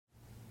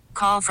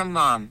Call from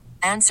mom.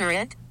 Answer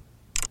it.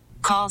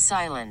 Call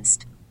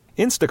silenced.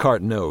 Instacart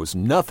knows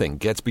nothing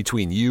gets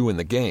between you and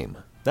the game.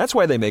 That's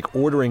why they make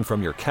ordering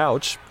from your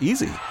couch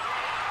easy.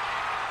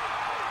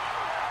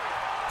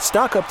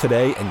 Stock up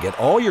today and get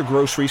all your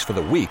groceries for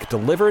the week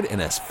delivered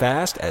in as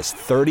fast as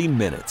 30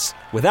 minutes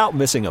without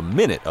missing a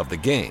minute of the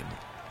game.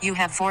 You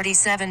have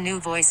 47 new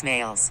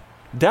voicemails.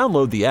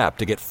 Download the app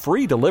to get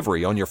free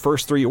delivery on your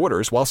first 3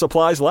 orders while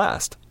supplies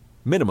last.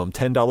 Minimum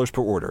 $10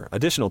 per order.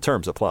 Additional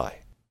terms apply.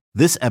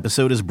 This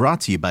episode is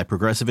brought to you by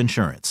Progressive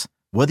Insurance.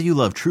 Whether you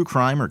love true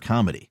crime or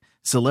comedy,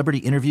 celebrity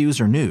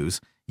interviews or news,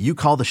 you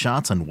call the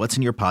shots on what's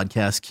in your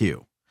podcast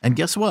queue. And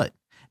guess what?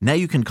 Now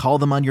you can call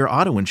them on your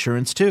auto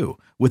insurance too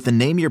with the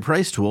Name Your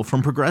Price tool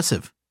from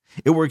Progressive.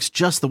 It works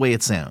just the way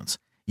it sounds.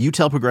 You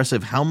tell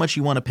Progressive how much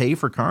you want to pay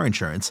for car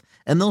insurance,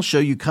 and they'll show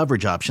you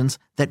coverage options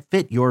that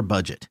fit your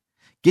budget.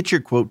 Get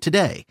your quote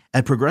today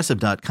at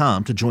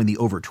Progressive.com to join the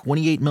over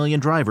 28 million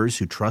drivers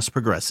who trust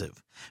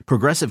Progressive.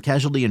 Progressive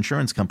Casualty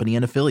Insurance Company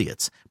and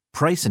Affiliates.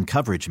 Price and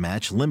coverage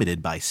match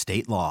limited by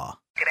state law.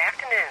 Good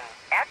afternoon.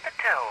 At the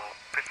tone,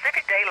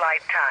 Pacific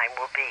Daylight Time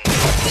will be...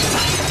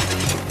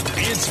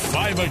 It's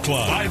 5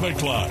 o'clock. 5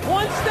 o'clock.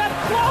 One step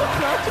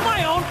closer to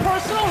my own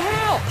personal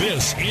hell.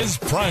 This is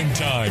Prime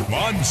Time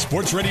on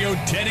Sports Radio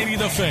 1080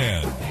 The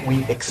Fan.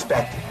 We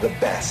expect the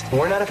best.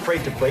 We're not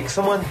afraid to break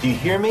someone. Do you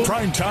hear me?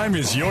 Prime Time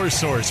is your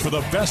source for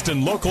the best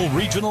in local,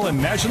 regional, and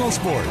national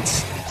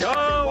sports.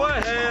 Go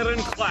ahead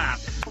and clap.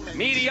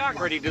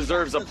 Mediocrity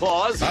deserves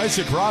applause.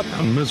 Isaac Rodman.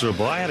 I'm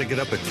miserable. I had to get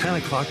up at 10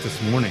 o'clock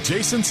this morning.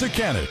 Jason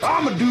Sakanet.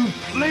 I'm a dude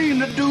playing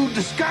the dude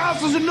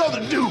disguised as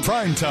another dude.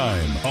 Prime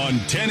Time on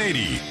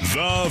 1080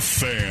 The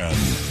Fan.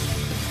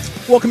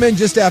 Welcome in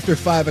just after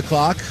 5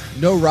 o'clock.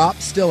 No Rop,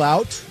 still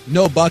out.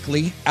 No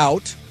Buckley,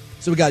 out.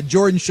 So we got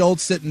Jordan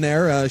Schultz sitting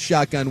there,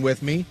 shotgun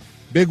with me.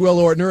 Big Will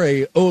Ortner,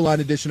 a O-line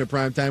edition of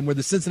Primetime. We're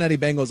the Cincinnati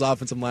Bengals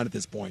offensive line at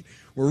this point.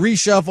 We're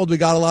reshuffled. We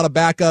got a lot of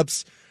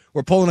backups.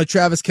 We're pulling a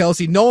Travis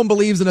Kelce. No one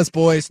believes in us,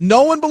 boys.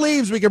 No one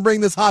believes we can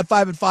bring this Hot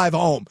 5 at 5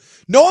 home.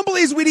 No one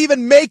believes we'd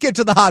even make it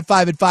to the Hot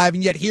 5 at 5,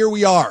 and yet here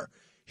we are.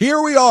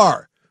 Here we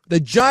are. The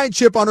giant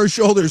chip on our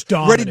shoulders,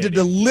 ready to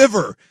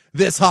deliver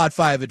this Hot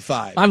 5 at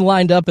 5. I'm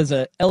lined up as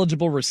an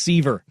eligible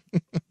receiver.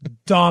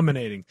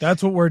 Dominating.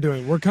 That's what we're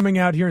doing. We're coming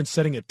out here and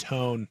setting a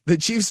tone. The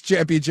Chiefs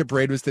championship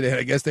parade was today, and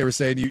I guess they were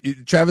saying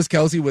Travis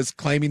Kelce was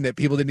claiming that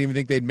people didn't even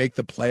think they'd make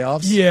the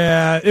playoffs.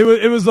 Yeah,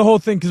 it was the whole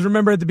thing, because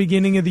remember at the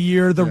beginning of the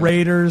year, the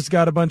Raiders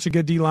got a bunch of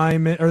good D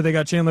linemen, or they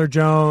got Chandler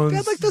Jones. They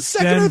had like the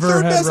second or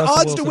third best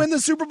odds to win the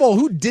Super Bowl.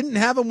 Who didn't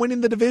have them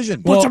winning the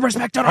division? Put some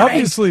respect on our name.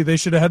 Obviously, they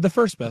should have had the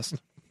first best.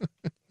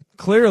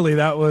 Clearly,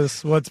 that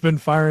was what's been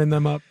firing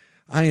them up.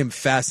 I am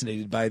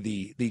fascinated by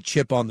the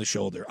chip on the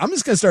shoulder. I'm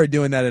just going to start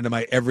doing that into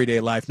my everyday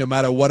life, no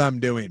matter what I'm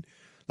doing.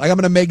 Like, I'm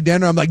going to make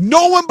dinner. I'm like,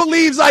 no one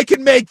believes I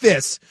can make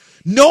this.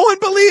 No one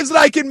believes that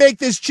I can make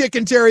this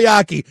chicken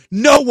teriyaki.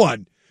 No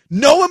one.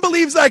 No one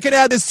believes I can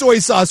add this soy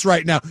sauce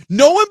right now.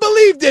 No one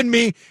believed in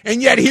me, and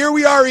yet here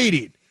we are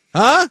eating.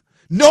 Huh?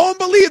 No one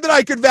believed that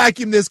I could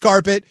vacuum this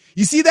carpet.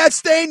 You see that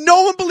stain?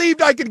 No one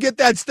believed I could get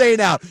that stain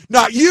out.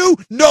 Not you,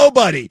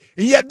 nobody.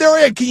 And yet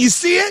they're in. Can you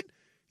see it?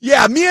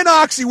 Yeah, me and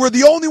Oxy were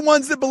the only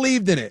ones that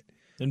believed in it.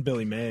 And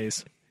Billy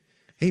Mays.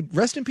 Hey,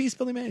 rest in peace,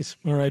 Billy Mays.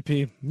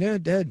 R.I.P. Yeah,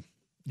 dead.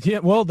 Yeah,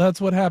 well, that's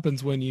what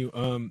happens when you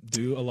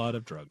do a lot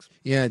of drugs.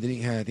 Yeah, I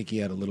think he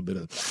had a little bit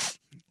of...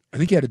 I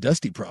think he had a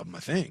dusty problem,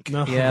 I think.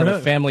 No, yeah, the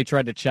family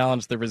tried to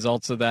challenge the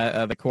results of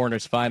that the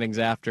coroner's findings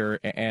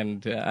after,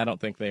 and I don't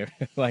think they were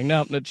like,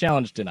 no, the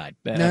challenge denied.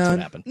 That's what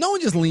happened. No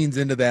one just leans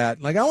into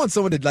that. Like, I want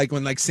someone to, like,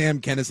 when, like,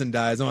 Sam Kennison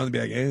dies, I want to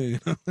be like, hey,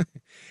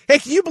 hey,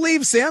 can you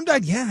believe Sam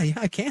died? Yeah,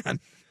 I can.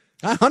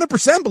 I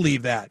 100%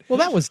 believe that. Well,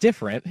 that was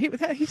different. He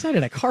died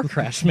in a car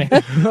crash, man.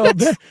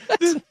 That's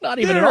not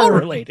even at all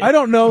related. I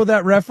don't know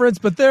that reference,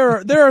 but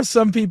there are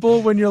some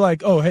people when you're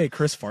like, oh, hey,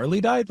 Chris Farley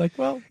died. Like,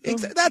 well,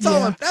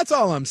 that's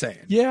all I'm saying.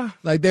 Yeah,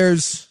 like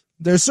there's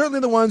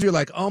certainly the ones where you're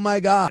like, oh my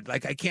God,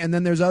 like I can't. And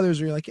then there's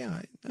others where you're like,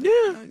 I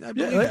believe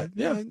that.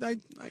 Yeah, I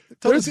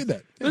totally see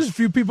that. There's a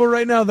few people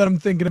right now that I'm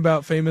thinking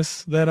about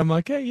famous that I'm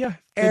like, hey, yeah.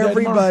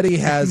 Everybody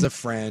has a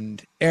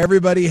friend.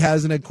 Everybody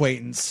has an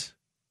acquaintance.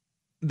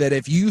 That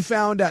if you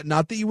found out,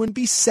 not that you wouldn't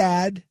be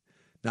sad,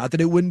 not that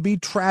it wouldn't be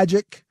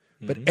tragic,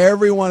 but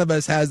every one of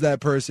us has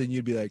that person.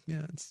 You'd be like,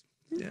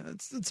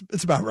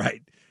 it's about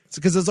right. It's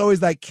because it's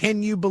always like,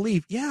 can you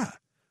believe? Yeah,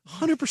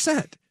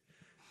 100%.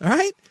 All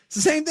right, it's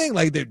the same thing.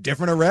 Like they're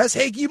different arrests.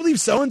 Hey, can you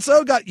believe so and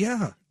so got?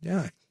 Yeah,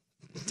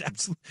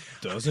 absolutely.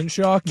 Doesn't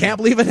shock. Can't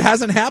believe it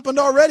hasn't happened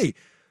already.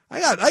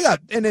 I got,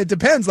 and it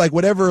depends. Like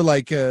whatever,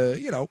 like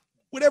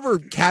whatever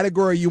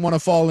category you want to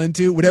fall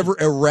into, whatever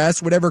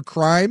arrest, whatever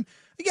crime.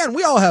 Again,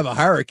 we all have a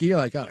hierarchy. You're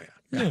like, oh,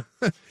 yeah.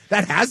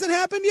 That hasn't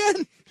happened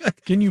yet?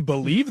 Can you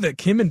believe that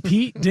Kim and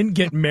Pete didn't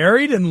get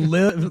married and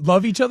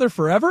love each other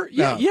forever?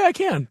 Yeah, yeah, I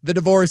can. The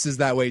divorce is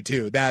that way,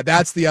 too.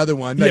 That's the other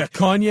one. Like, yeah,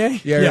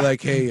 Kanye? Yeah, you're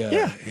like,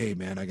 hey,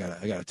 man, I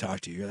gotta talk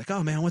to you. You're like,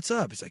 oh, man, what's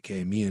up? It's like,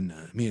 hey, me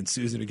and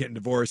Susan are getting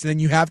divorced. And then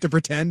you have to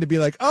pretend to be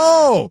like,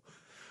 oh,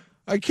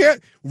 I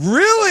can't.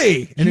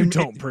 Really? And you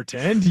don't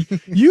pretend.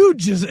 You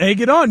just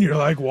egg it on. You're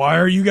like, why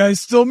are you guys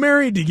still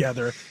married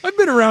together? I've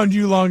been around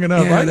you long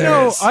enough.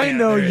 Yeah, I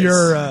know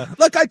you're.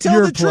 Look, I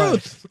tell the play.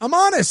 truth. I'm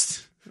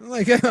honest.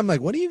 I'm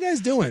like, what are you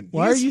guys doing?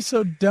 Why are you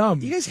so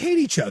dumb? You guys hate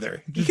each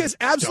other. You guys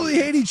absolutely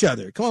hate each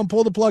other. Come on,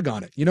 pull the plug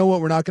on it. You know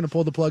what? We're not going to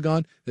pull the plug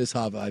on this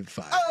Hot Vibe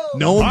 5.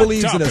 No one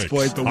believes in us,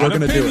 boys, but we're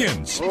going to do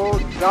it. Oh,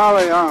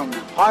 golly, I'm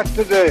hot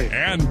today.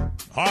 And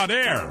hot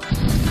air.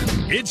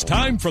 It's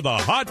time for the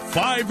Hot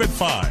 5 at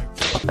 5.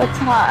 It's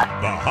hot.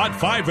 The Hot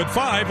 5 at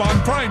 5 on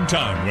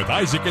Primetime with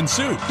Isaac and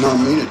Sue. No, I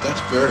mean it.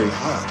 That's very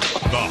hot.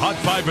 The Hot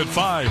 5 at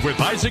 5 with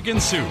Isaac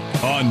and Sue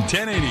on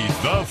 1080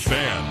 The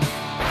Fan.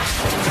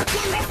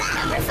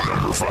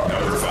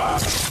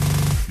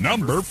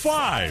 Number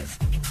 5.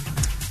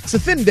 It's a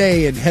thin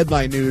day in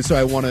headline news, so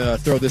I want to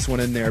throw this one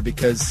in there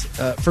because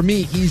for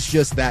me, he's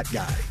just that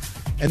guy.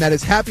 And that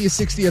is happiest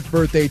 60th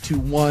birthday to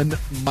one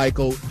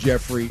Michael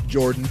Jeffrey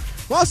Jordan,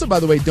 who also, by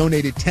the way,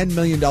 donated $10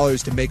 million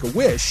to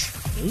Make-A-Wish.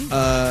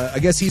 I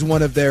guess he's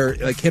one of their,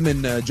 like him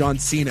and John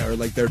Cena are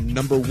like their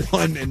number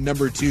 1 and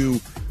number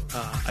 2,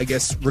 I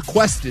guess,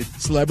 requested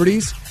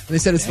celebrities. And they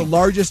said it's the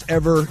largest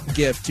ever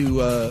gift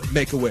to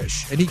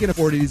Make-A-Wish. And he can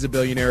afford it. He's a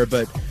billionaire.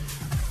 But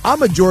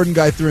I'm a Jordan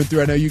guy through and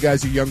through. I know you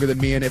guys are younger than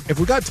me. And if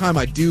we got time,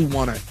 I do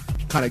want to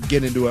kind of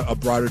get into a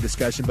broader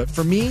discussion. But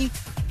for me,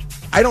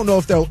 I don't know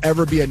if there'll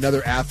ever be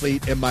another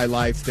athlete in my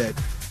life that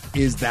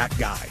is that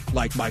guy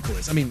like Michael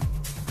is. I mean,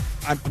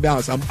 to be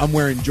honest, I'm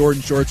wearing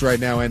Jordan shorts right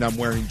now and I'm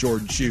wearing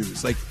Jordan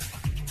shoes.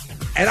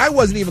 And I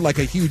wasn't even like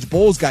a huge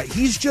Bulls guy.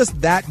 He's just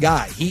that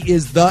guy. He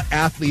is the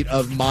athlete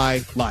of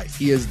my life.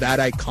 He is that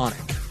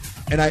iconic.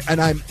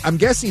 And I'm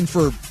guessing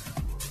for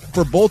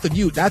both of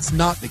you, that's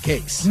not the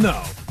case.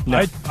 No.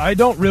 I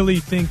don't really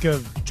think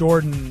of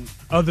Jordan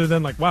other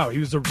than like, wow, he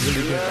was a really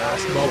good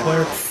basketball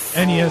player,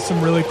 and he has some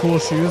really cool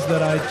shoes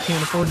that I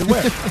can't afford to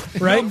wear,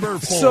 right?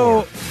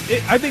 So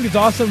I think it's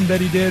awesome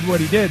that he did what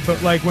he did, but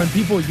like when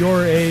people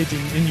your age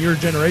and in your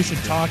generation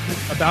talk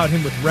about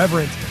him with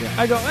reverence,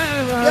 I go,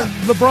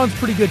 LeBron's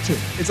pretty good too.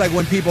 It's like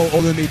when people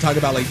older than me talk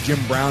about like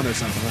Jim Brown or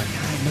something, like,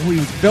 I know he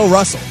was Bill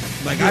Russell.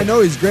 Like, I know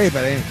he's great,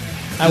 but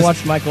I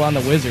watched Michael on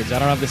the Wizards. I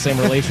don't have the same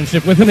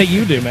relationship with him that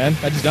you do, man.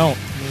 I just don't.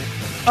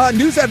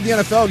 News out of the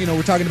NFL,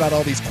 we're talking about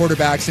all these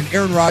quarterbacks, and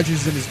Aaron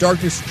Rodgers in his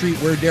darkness retreat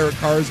where Derek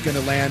Carr is going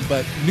to land.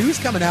 But news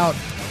coming out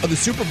of the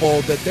Super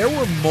Bowl that there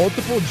were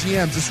multiple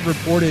GMs. This was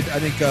reported, I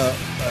think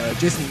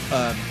Jason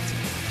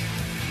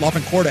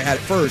LaPorta had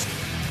it first,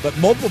 but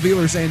multiple people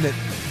are saying that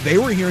they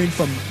were hearing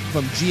from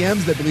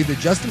GMs that believe that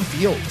Justin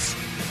Fields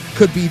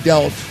could be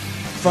dealt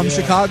from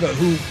Chicago,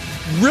 who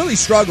really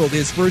struggled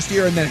his first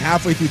year and then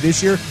halfway through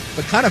this year,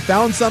 but kind of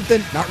found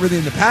something, not really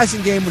in the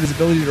passing game, but his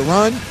ability to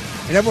run.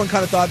 And everyone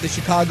kind of thought that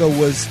Chicago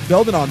was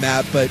building on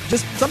that, but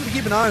just something to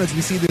keep an eye on as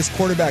we see this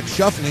quarterback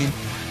shuffling.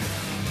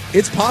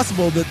 It's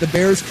possible that the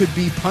Bears could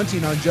be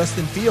punting on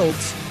Justin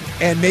Fields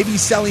and maybe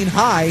selling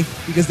high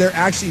because there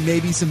actually may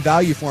be some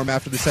value for him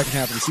after the second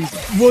half of the season.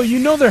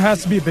 Well, there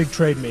has to be a big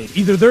trade made.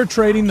 Either they're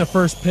trading the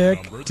first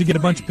pick to get a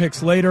bunch of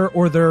picks later,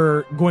 or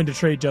they're going to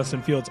trade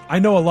Justin Fields. I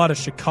know a lot of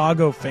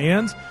Chicago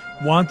fans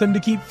want them to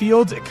keep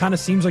Fields. It kind of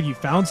seems like you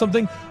found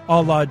something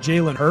a la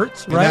Jalen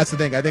Hurts, right? And that's the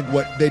thing. I think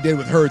what they did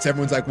with Hurts,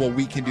 everyone's like, well,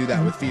 we can do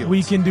that with Fields.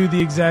 We can do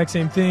the exact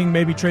same thing,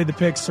 maybe trade the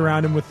picks,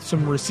 surround him with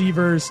some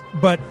receivers.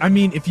 But, I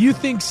mean, if you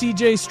think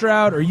C.J.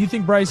 Stroud or you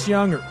think Bryce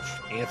Young or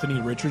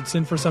Anthony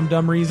Richardson for some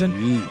dumb reason,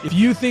 if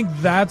you think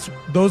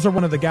those are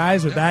one of the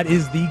guys or that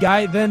is the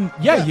guy, then,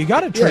 you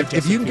got to trade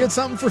if you can get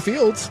something for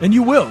Fields. And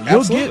you will.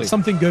 You'll get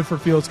something good for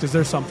Fields because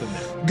there's something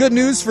there. Good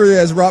news for,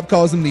 as Rob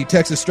calls him, the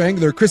Texas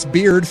Strangler, Chris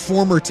Beard,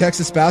 former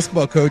Texas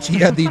basketball coach. He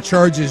had the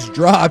charges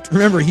dropped.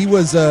 Remember, he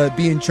was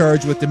being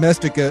charged with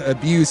domestic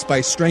abuse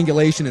by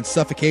strangulation and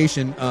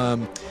suffocation.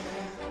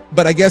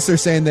 But I guess they're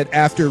saying that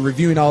after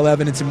reviewing all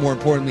evidence and, more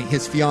importantly,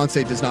 his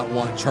fiancée does not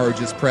want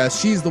charges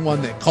pressed. She's the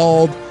one that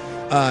called.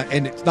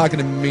 And it's not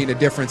going to mean a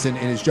difference in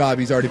his job.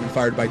 He's already been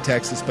fired by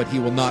Texas, but he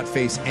will not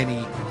face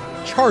any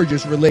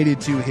charges related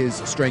to his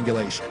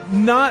strangulation.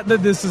 Not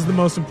that this is the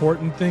most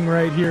important thing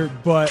right here,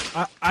 but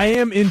I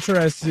am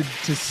interested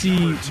to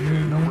see,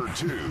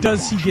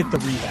 does he get the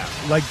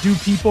rehab? Like, do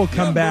people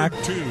come back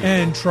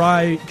and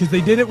try, because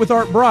they did it with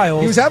Art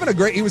Briles. He was having a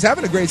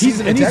great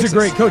season and he's Texas. A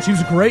great coach. He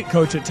was a great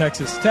coach at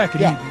Texas Tech,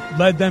 and he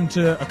led them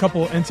to a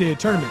couple NCAA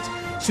tournaments.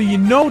 So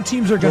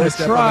teams are going to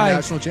try.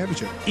 National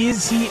championship.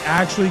 Is he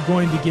actually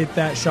going to get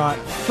that shot?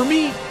 For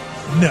me,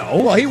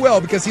 no. Well, he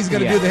will, because he's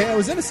going to do the, hey, I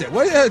was innocent.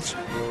 What?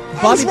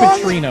 Bobby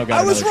Petrino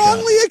got I was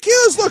wrongly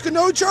accused. Look,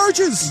 no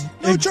charges.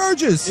 No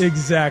charges.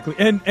 Exactly.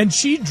 And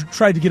she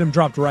tried to get him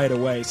dropped right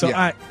away. So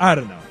I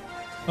don't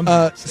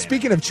know.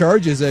 Speaking of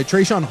charges,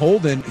 Trayshawn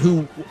Holden,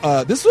 who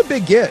this is a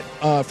big get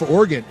for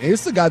Oregon.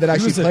 He's the guy that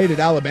actually played at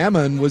Alabama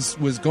and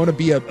was going to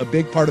be a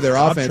big part of their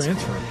offense.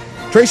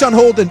 Trayshawn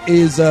Holden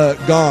is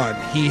gone.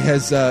 He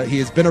has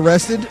been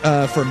arrested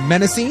for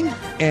menacing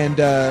and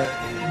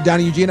down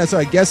in Eugene. So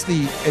I guess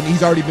and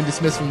he's already been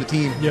dismissed from the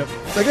team. Yep.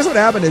 So I guess what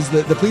happened is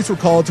the police were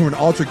called to an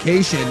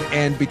altercation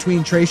and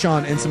between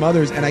Trayshawn and some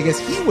others, and I guess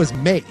he was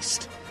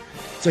maced.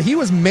 So he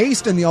was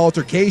maced in the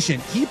altercation.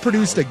 He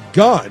produced a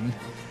gun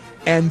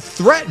and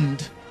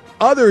threatened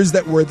others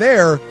that were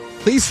there.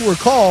 Police were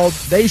called.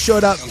 They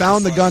showed up,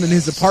 found the gun in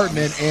his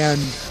apartment, and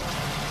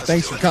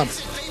thanks for coming.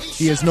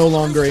 He is no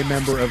longer a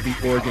member of the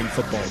Oregon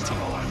football team.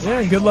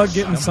 Yeah, good luck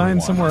getting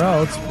signed somewhere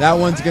else. That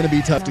one's going to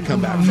be tough to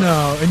come back from.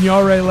 No, and you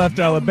already left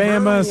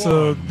Alabama,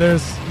 so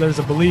there's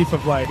a belief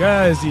of like,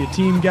 is he a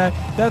team guy?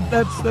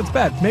 That's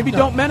bad. Maybe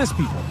don't menace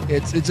people.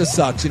 It just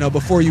sucks.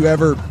 Before you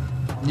ever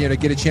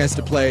get a chance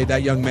to play,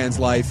 that young man's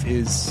life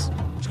is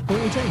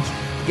completely changed.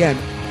 Again,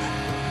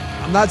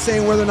 I'm not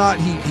saying whether or not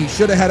he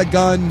should have had a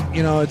gun.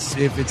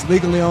 If it's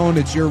legally owned,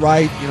 it's your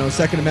right.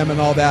 Second Amendment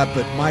and all that.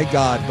 But my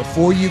God,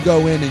 before you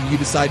go in and you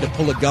decide to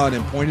pull a gun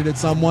and point it at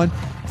someone,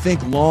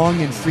 think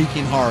long and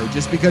freaking hard.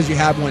 Just because you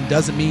have one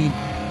doesn't mean,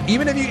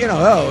 even if you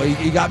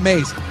got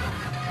maced,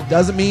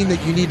 doesn't mean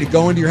that you need to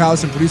go into your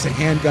house and produce a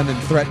handgun and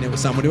threaten it with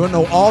someone. You don't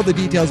know all the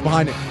details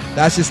behind it.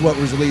 That's just what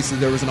was released.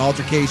 There was an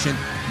altercation.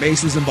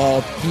 Mace was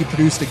involved. He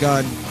produced a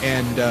gun,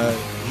 and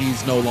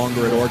he's no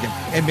longer at Oregon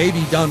and may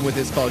be done with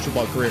his college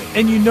football career.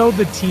 And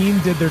the team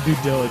did their due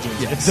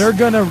diligence. Yes. If they're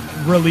going to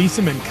release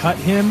him and cut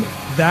him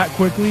that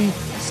quickly,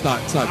 it's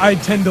not good. I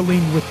tend to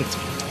lean with the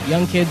team.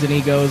 Young kids and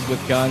egos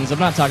with guns. I'm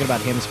not talking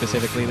about him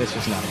specifically. That's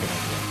just not a good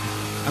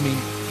idea. I mean,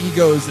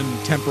 egos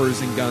and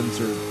tempers and guns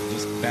are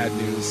just bad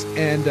news.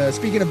 And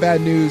speaking of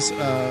bad news,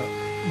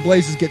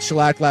 Blazers get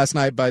shellacked last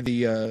night by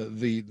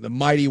the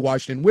mighty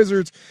Washington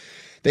Wizards.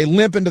 They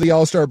limp into the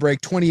All-Star break,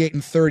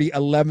 28-30,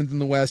 11th in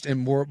the West,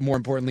 and more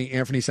importantly,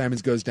 Anthony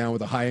Simons goes down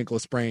with a high ankle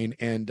sprain,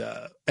 and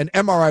an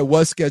MRI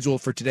was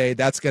scheduled for today.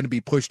 That's going to be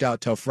pushed out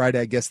till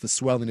Friday. I guess the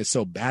swelling is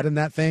so bad in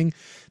that thing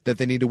that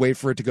they need to wait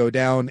for it to go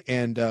down,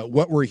 and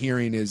what we're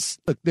hearing is,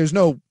 look, there's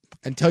no,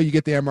 until you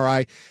get the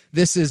MRI,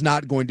 this is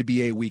not going to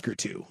be a week or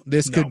two.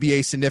 This could be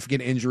a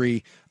significant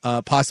injury,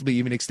 possibly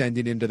even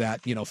extending into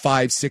that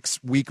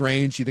 5-6 week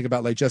range. You think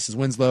about like Justice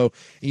Winslow,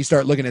 and you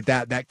start looking at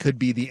that could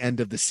be the end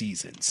of the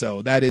season.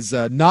 So that is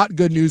not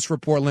good news for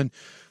Portland,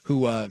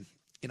 who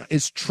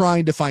is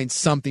trying to find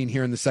something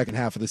here in the second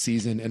half of the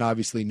season, and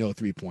obviously no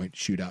 3-point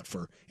shootout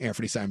for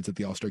Anthony Simons at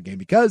the All-Star game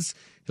because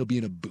he'll be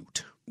in a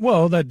boot.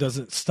 Well, that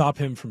doesn't stop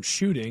him from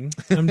shooting.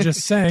 I'm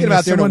just saying, Get him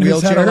out there in a someone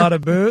who's had a wheelchair. lot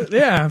of boot.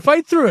 Yeah,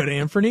 fight through it,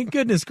 Anthony.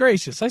 Goodness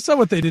gracious. I saw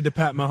what they did to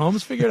Pat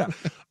Mahomes. Figure it out.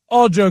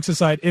 All jokes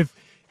aside, if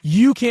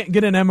you can't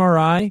get an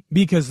MRI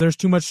because there's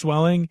too much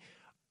swelling,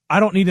 I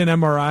don't need an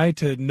MRI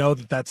to know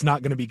that that's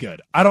not going to be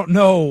good. I don't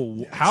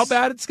know how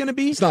bad it's going to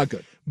be. It's not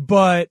good.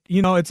 But,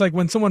 it's like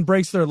when someone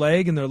breaks their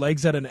leg and their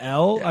leg's at an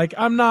L. Yeah. Like,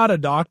 I'm not a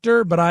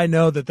doctor, but I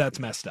know that that's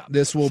messed up.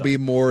 This will be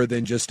more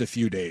than just a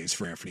few days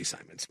for Anthony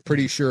Simons.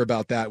 Pretty sure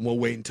about that, and we'll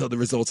wait until the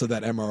results of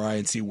that MRI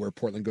and see where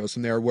Portland goes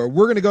from there. Where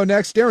we're going to go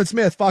next, Darren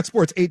Smith, Fox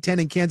Sports 810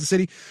 in Kansas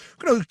City.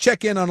 We're going to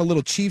check in on a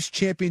little Chiefs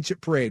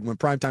championship parade when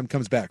primetime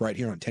comes back right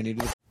here on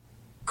 1080.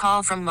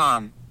 Call from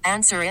mom.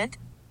 Answer it.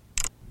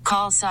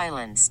 Call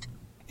silenced.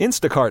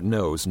 Instacart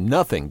knows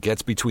nothing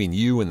gets between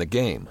you and the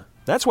game.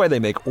 That's why they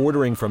make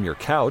ordering from your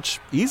couch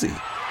easy.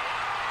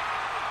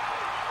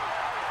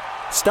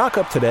 Stock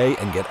up today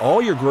and get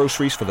all your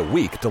groceries for the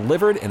week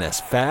delivered in as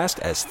fast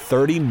as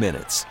 30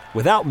 minutes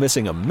without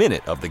missing a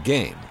minute of the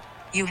game.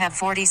 You have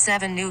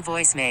 47 new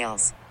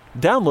voicemails.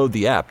 Download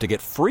the app to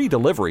get free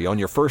delivery on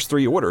your first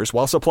 3 orders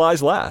while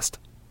supplies last.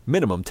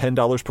 Minimum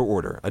 $10 per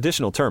order.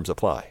 Additional terms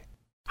apply.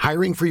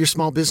 Hiring for your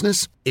small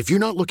business? If you're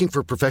not looking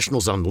for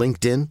professionals on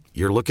LinkedIn,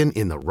 you're looking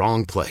in the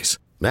wrong place.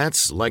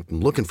 That's like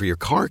looking for your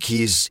car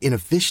keys in a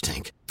fish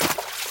tank.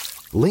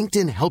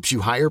 LinkedIn helps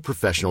you hire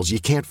professionals you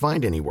can't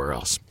find anywhere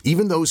else,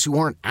 even those who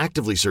aren't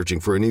actively searching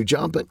for a new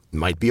job but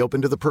might be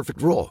open to the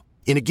perfect role.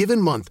 In a given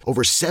month,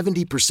 over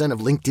 70% of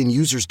LinkedIn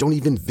users don't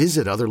even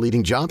visit other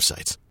leading job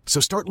sites.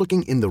 So start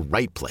looking in the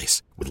right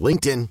place. With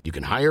LinkedIn, you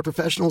can hire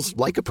professionals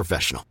like a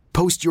professional.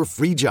 Post your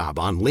free job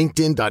on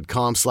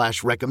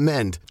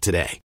linkedin.com/recommend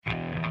today.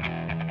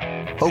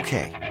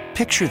 Okay,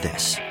 picture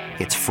this.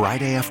 It's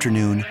Friday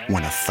afternoon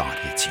when a thought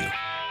hits you.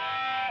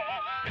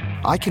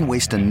 I can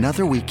waste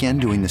another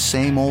weekend doing the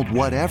same old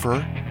whatever,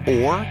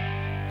 or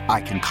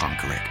I can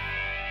conquer it.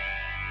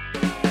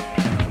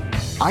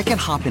 I can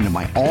hop into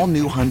my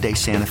all-new Hyundai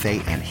Santa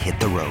Fe and hit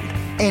the road.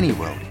 Any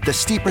road. The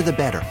steeper, the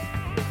better.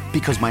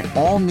 Because my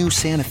all-new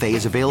Santa Fe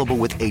is available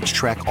with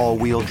H-Track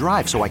all-wheel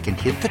drive, so I can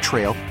hit the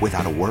trail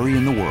without a worry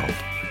in the world.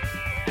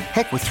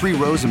 Heck, with 3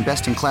 rows and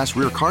best-in-class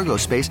rear cargo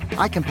space,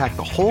 I can pack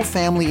the whole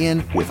family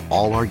in with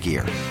all our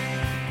gear.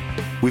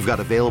 We've got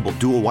available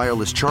dual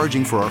wireless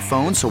charging for our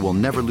phones, so we'll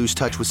never lose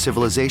touch with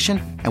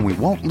civilization, and we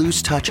won't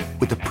lose touch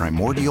with the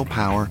primordial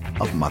power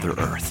of Mother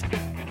Earth.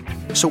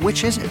 So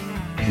which is it?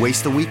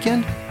 Waste the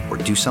weekend or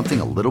do something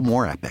a little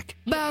more epic?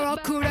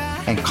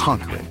 And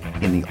conquer it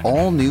in the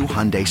all-new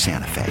Hyundai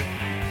Santa Fe.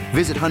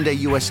 Visit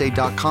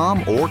HyundaiUSA.com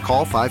or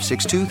call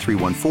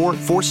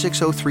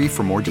 562-314-4603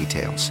 for more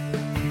details.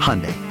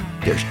 Hyundai,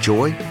 there's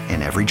joy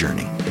in every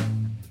journey.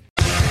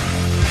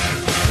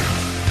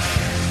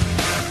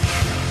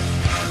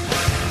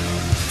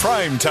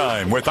 Prime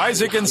Time with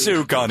Isaac and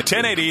Suk on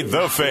 1080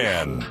 The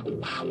Fan.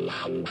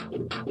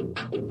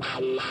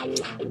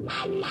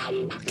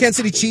 Kansas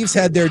City Chiefs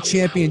had their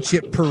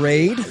championship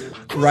parade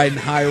riding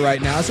high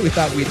right now, so we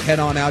thought we'd head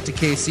on out to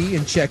KC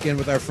and check in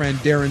with our friend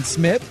Darren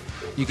Smith.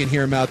 You can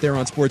hear him out there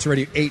on Sports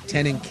Radio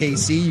 810 in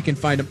KC. You can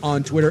find him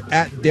on Twitter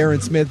at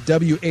Darren Smith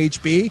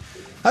WHB.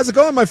 How's it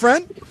going, my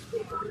friend?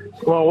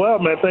 Well,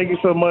 man, thank you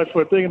so much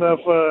for thinking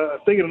enough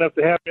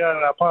to have me on,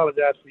 and I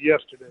apologize for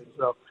yesterday.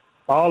 So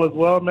all is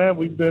well, man.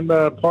 We've been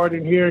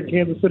partying here in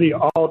Kansas City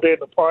all day at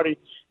the party.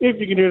 If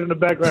you can hear it in the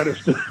background,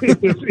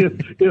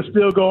 it's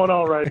still going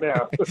on right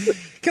now.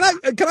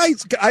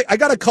 I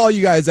got to call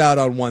you guys out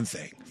on one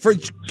thing.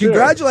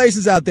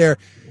 Congratulations out there.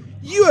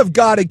 You have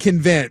got to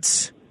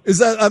convince.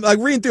 I'm like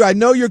reading through. I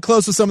know you're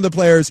close with some of the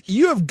players.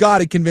 You have got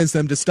to convince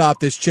them to stop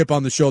this chip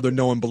on the sholoder.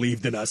 No one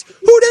believed in us.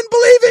 Who didn't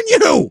believe in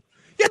you?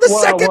 You had the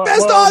second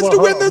best odds to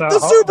win the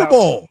Super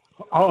Bowl.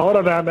 Hold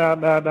on now.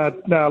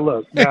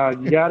 Look,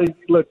 you got to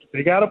look.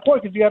 They got a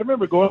point because you got to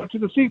remember going into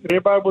the season,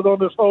 everybody was on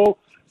this whole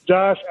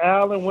Josh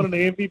Allen winning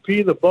the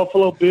MVP, the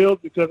Buffalo Bills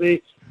because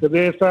they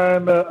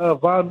signed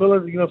Von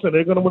Miller. You know, what I'm saying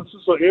they're going to win.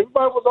 So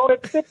everybody was on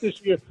that tip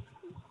this year.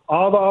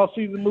 All the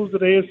offseason moves that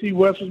the AFC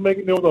West was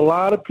making, there was a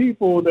lot of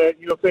people that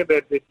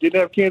that didn't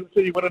have Kansas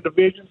City winning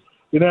division.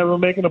 Didn't have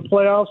them making the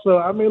playoffs. So,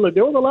 I mean, look,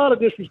 there was a lot of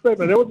disrespect.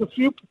 There was a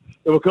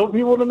couple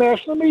people in the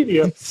national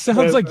media.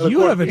 Sounds like you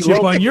have a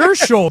chip on your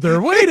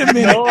shoulder. Wait a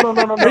minute. No.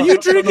 Are you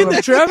drinking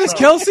the Travis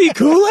Kelce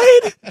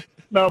Kool-Aid?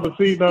 No, but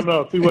see,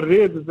 no. See, what it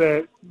is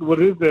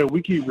that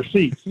we keep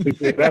receipts.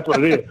 That's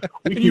what it is.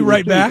 Can you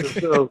write back?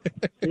 So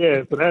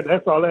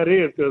that's all that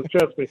is, because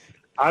trust me,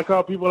 I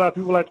call people out.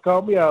 People like to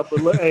call me out. But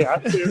look, hey, I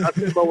said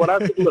about what I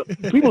said. Look,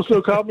 people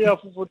still call me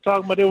out for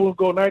talking about they were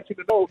going to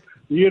go 19-0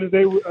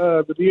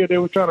 the year they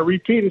were trying to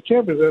repeat as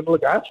champions. And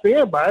look, I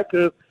stand by it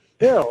because,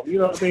 hell, you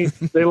know what I mean?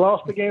 They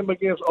lost the game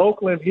against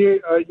Oakland here.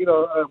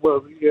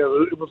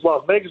 It was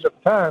Las Vegas at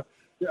the time.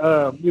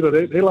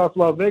 They lost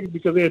Las Vegas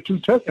because they had 2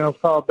 touchdowns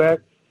called back.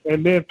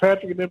 And then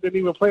Patrick and them didn't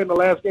even play in the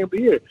last game of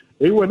the year.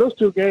 They win those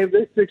 2 games.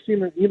 They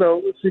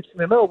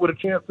 16-0 with a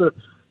chance to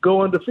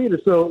go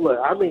undefeated. So, look,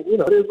 I mean,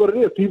 it is what it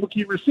is. People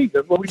keep receipts.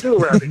 That's what we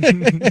do around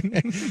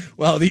here.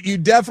 Well, you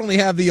definitely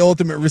have the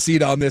ultimate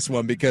receipt on this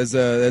one because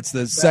that's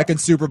the second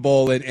Super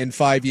Bowl in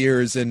 5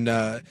 years. And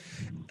I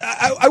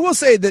will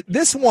say that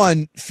this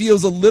one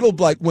feels a little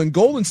like when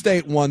Golden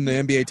State won the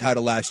NBA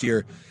title last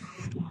year,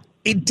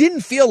 it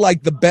didn't feel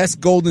like the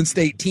best Golden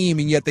State team,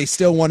 and yet they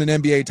still won an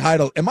NBA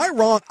title. Am I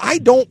wrong? I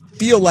don't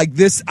feel like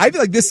this. I feel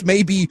like this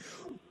may be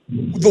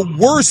the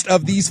worst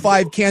of these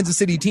 5 Kansas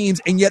City teams,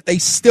 and yet they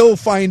still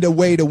find a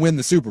way to win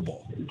the Super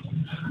Bowl.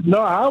 No,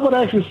 I would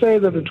actually say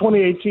that the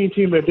 2018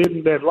 team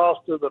that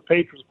lost to the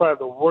Patriots was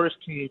probably the worst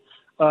team,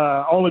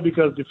 only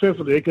because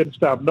defensively they couldn't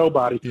stop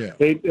nobody. Yeah.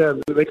 They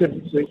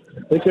couldn't stop.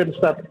 They couldn't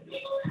stop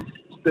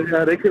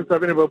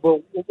anybody.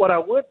 But what I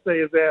would say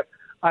is that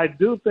I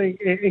do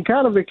think, in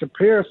kind of in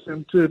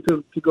comparison to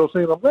go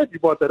say, I'm glad you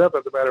brought that up.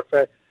 As a matter of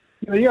fact,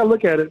 you got to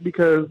look at it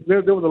because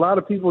there was a lot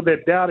of people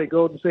that doubted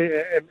Golden State,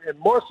 and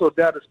more so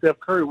doubted Steph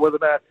Curry whether or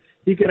not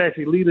he could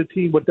actually lead a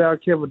team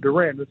without Kevin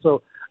Durant. And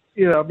so,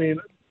 I mean,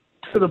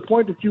 to the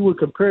point that you would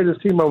compare this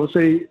team, I would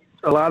say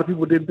a lot of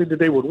people didn't think that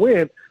they would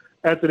win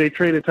after they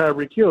traded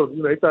Tyreek Hill.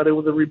 They thought it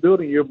was a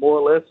rebuilding year more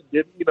or less.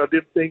 Didn't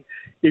think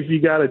if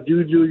you got a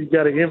Juju, you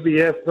got an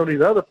MVS, some of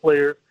these other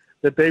players,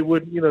 that they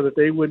wouldn't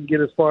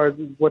get as far as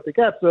what they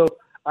got. So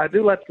I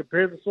do like to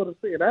compare this sort of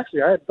thing. And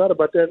actually, I hadn't thought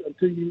about that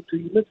until you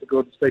mentioned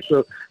Golden State.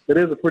 So that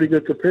is a pretty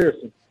good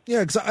comparison.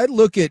 Yeah, because I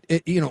look at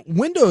it,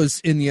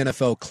 windows in the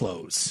NFL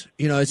close.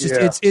 It's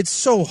just it's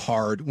so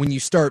hard when you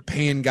start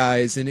paying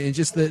guys, and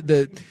just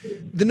the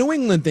New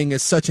England thing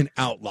is such an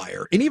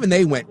outlier. And even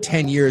they went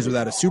 10 years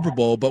without a Super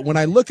Bowl. But when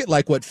I look at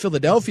like what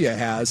Philadelphia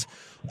has,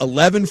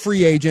 11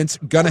 free agents,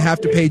 gonna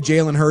have to pay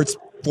Jalen Hurts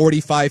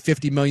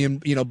 $45-50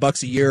 million,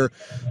 bucks a year,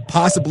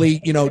 possibly,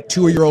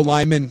 2-year-old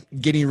linemen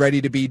getting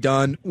ready to be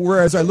done.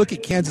 Whereas I look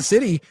at Kansas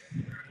City,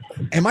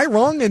 am I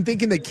wrong in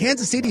thinking that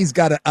Kansas City's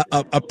got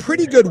a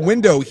pretty good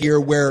window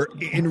here where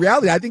in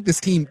reality, I think this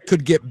team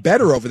could get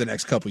better over the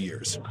next couple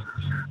years?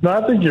 No,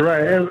 I think you're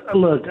right. And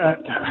look,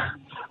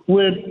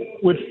 with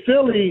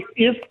Philly,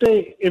 if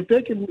they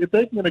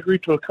can agree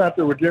to a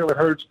contract with Jalen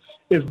Hurts,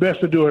 it's best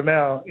to do it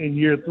now in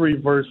year 3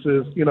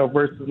 versus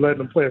letting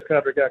them play a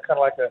contract out, kind of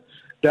like a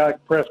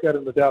Dak Prescott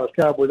and the Dallas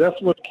Cowboys. That's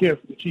what the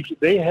Kansas City Chiefs,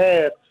 they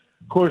had,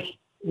 of course,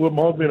 with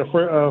Mahomes being a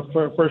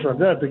first-round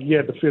draft pick, he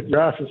had the 5th-year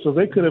option. So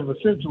they could have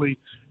essentially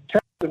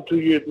tapped him 2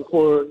 years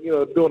before,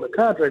 doing the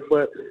contract.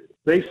 But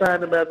they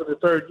signed him after the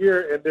 3rd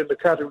year, and then the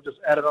contract was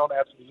just added on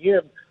after the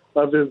end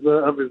of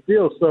his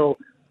deal. So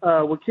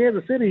with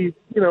Kansas City,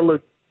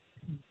 look,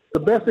 the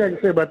best thing I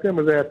can say about them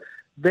is that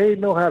they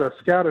know how to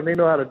scout and they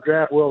know how to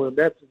draft well, and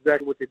that's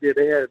exactly what they did.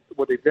 They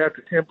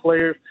drafted 10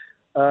 players.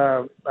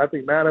 I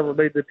think 9 of them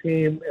made the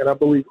team, and I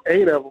believe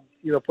 8 of them,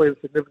 played a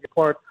significant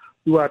part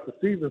throughout the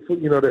season,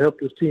 to help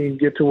this team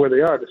get to where they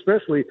are.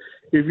 Especially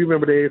if you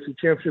remember the AFC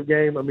Championship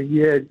game. I mean,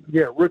 you had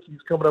rookies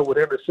coming up with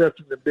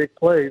interceptions and big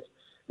plays,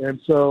 and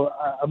so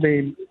I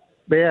mean,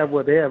 They have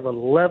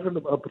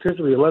 11,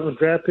 potentially 11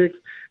 draft picks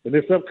in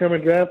this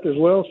upcoming draft as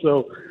well.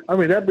 So, I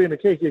mean, that being the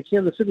case,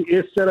 Kansas City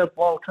is set up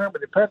long term,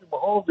 and if Patrick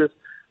Mahomes'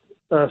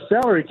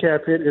 salary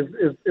cap hit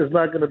is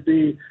not going to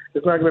be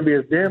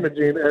as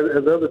damaging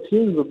as other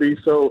teams will be.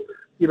 So,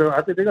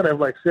 I think they're going to have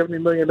like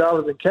 $70 million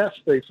in cap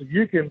space. So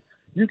you can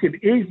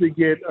easily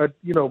get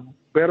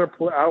better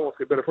play. I won't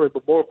say better players,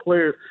 but more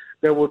players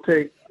that will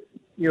take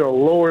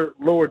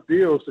lower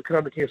deals to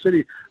come to Kansas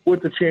City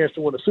with the chance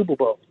to win a Super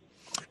Bowl.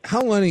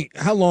 How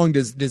long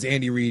does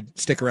Andy Reid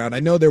stick around? I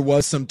know there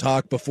was some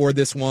talk before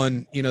this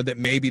one, that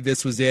maybe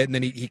this was it, and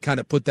then he kind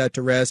of put that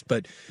to rest.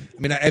 But,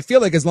 I mean, I feel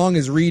like as long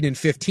as Reid and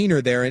 15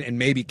 are there, and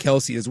maybe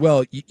Kelsey as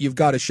well, you've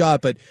got a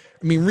shot. But,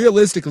 I mean,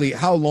 realistically,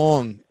 how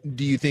long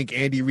do you think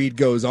Andy Reid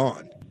goes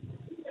on?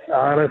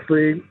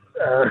 Honestly,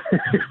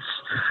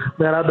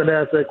 man, I've been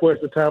asked that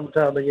question time and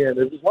time again.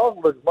 As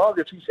long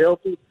as he's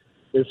healthy,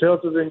 his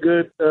health is in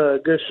good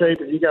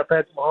shape, and you got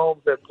Patrick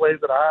Mahomes that plays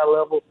at a high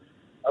level,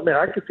 I mean,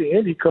 I could see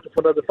Andy coaching for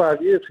another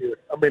 5 years here.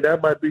 I mean,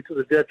 that might be to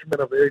the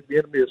detriment of Eric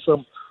Bieniemy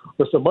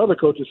or some other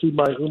coaches who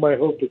might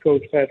hope to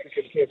coach Patrick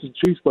and Kansas City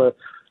Chiefs. But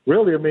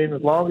really, I mean,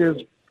 as long as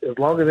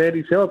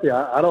Andy's healthy,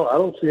 I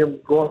don't see him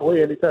going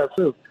away anytime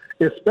soon.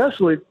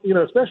 Especially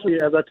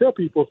as I tell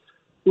people,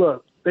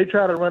 look, they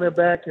try to run it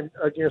back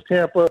against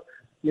Tampa.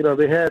 He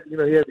had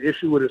the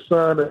issue with his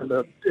son, and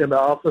the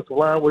offensive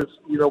line was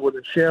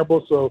in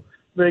shambles, so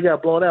they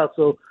got blown out.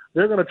 So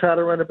they're going to try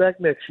to run it back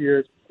next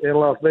year in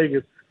Las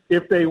Vegas.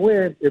 If they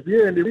win, if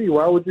you're in the league,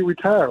 why would you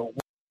retire?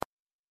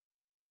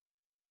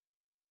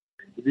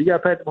 If you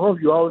got Patrick Mahomes,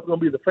 you're always going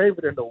to be the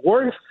favorite. And the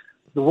worst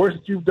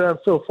that you've done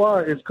so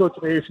far is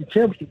coaching the AFC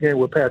Championship game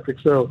with Patrick.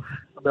 So,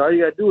 I mean, all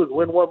you got to do is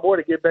win one more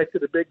to get back to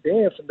the big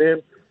dance, and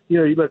then,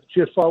 you let the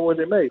chips fall where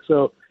they may.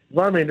 So, if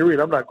I'm Andy Reid,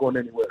 I'm not going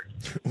anywhere.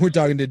 We're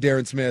talking to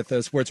Darren Smith,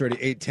 Sports Radio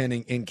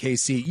 810 in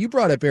KC. You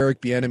brought up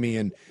Eric Bieniemy,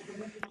 and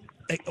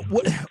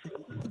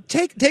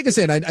take us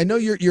in. I know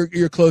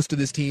you're close to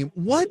this team.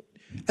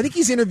 I think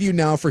he's interviewed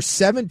now for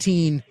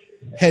 17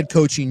 head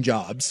coaching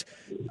jobs.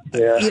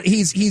 Yeah.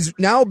 He's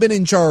now been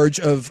in charge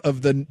of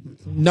the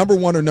number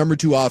one or number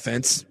two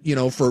offense,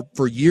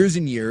 for years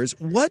and years.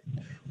 What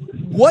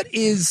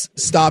is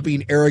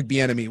stopping Eric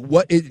Bieniemy?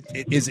 What is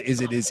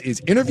it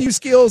his interview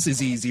skills? Is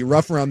he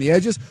rough around the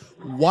edges?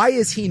 Why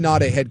is he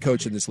not a head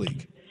coach in this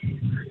league?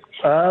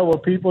 Well,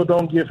 people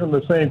don't give him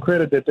the same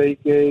credit that they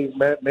gave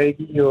Matt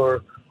Nagy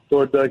or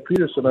Doug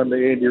Peterson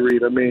under Andy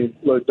Reid. I mean,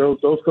 look, those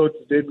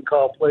coaches didn't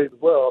call plays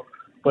well,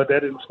 but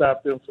that didn't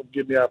stop them from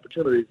getting the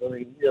opportunities. I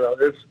mean,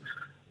 it's.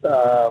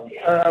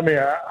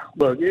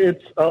 Look,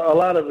 it's a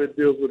lot of it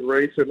deals with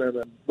racing, and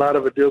a lot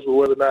of it deals with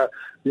whether or not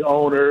the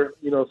owner,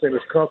 saying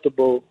is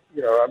comfortable.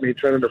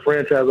 Turning the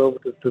franchise over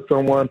to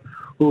someone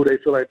who they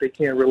feel like they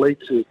can't relate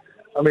to.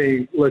 I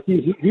mean, look,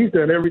 he's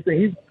done everything.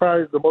 He's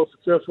probably the most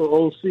successful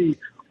OC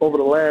over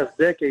the last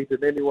decade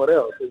than anyone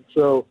else, and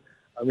so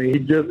I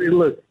mean,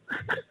 look.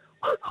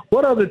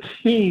 What other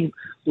team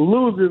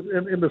loses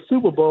in the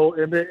Super Bowl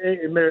and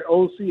their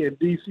OC and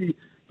DC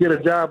get a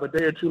job a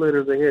day or two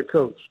later as a head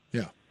coach?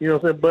 Yeah, you know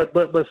what I'm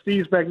saying. But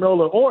Steve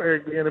Spagnuolo or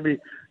Eric Bieniemy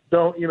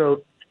don't.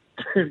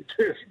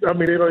 I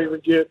mean, they don't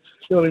even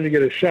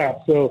get a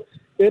shot. So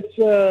it's.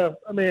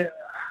 Man,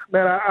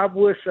 I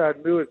wish I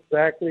knew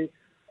exactly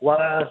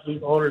why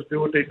these owners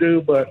do what they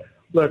do. But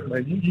look,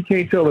 man, you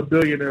can't tell a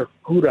billionaire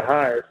who to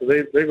hire, so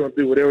they're going to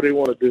do whatever they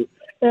want to do.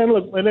 And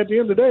look, and at the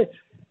end of the day,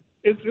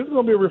 it's going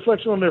to be a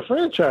reflection on their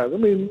franchise. I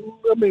mean,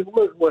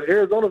 look, what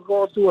Arizona's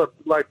going through,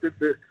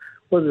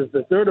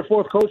 the third or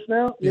fourth coach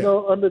now,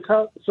 under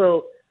top.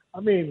 So, I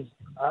mean,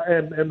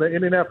 and the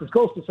Indianapolis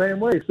Colts the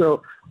same way.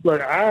 So,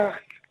 look,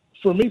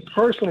 for me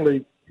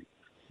personally,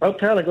 I'm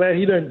kind of glad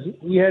he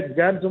hadn't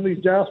gotten some of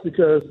these jobs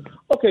because,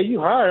 okay, you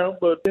hire him,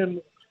 but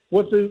then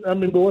what's it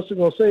going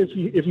to say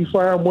if you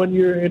fire him 1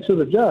 year into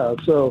the job?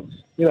 So,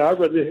 I'd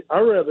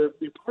rather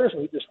be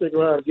personally just stick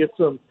around and get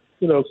some.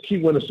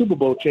 Keep winning a Super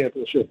Bowl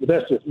championship, but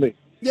that's just me.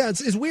 Yeah,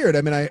 it's weird.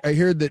 I mean, I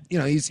heard that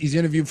he's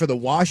interviewed for the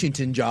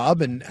Washington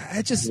job, and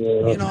I just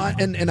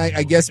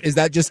I guess is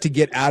that just to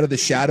get out of the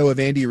shadow of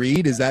Andy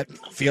Reid?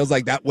 Feels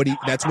like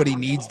that's what he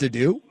needs to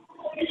do?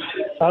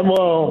 I'm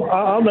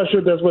not sure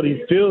if that's what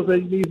he feels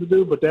that he needs to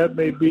do, but that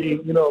may be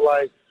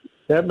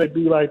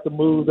like the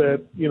move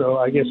that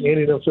I guess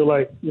Andy doesn't feel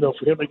like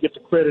for him to get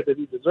the credit that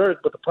he deserves.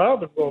 But the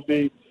problem is going to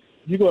be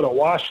you go to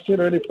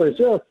Washington or any place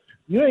else.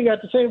 You ain't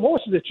got the same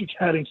horses that you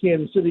got in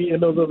Kansas City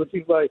and those other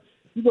teams. Like,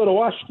 you go to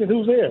Washington,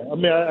 who's there? I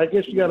mean, I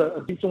guess you got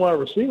a decent wide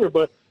receiver,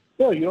 but,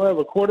 you don't have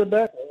a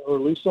quarterback, or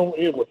at least someone.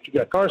 You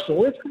got Carson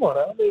Wentz. Come on.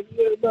 I mean,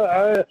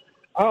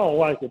 I don't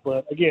like it.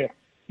 But, again,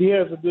 he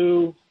has to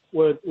do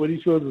what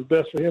he feels is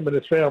best for him and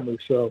his family.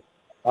 So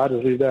I'll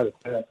just leave that at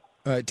that.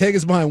 All right, take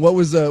us behind. What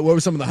were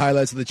some of the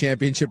highlights of the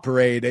championship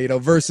parade,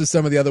 versus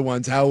some of the other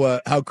ones?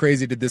 How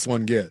crazy did this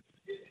one get?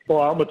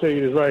 Well, I'm going to tell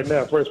you this right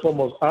now. First and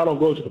foremost, I don't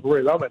go to the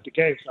parade. I'm at the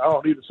game, so I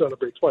don't need to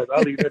celebrate twice.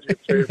 I'll leave that to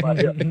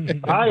everybody else.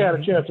 I got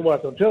a chance to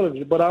watch on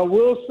television, but I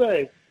will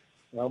say,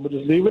 I'm going to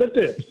just leave it at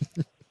this.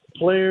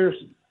 Players,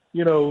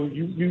 you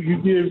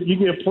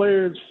give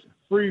players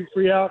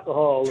free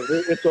alcohol,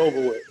 it's over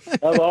with.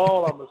 That's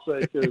all I'm going to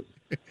say, because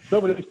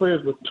some of these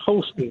players were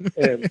toasting,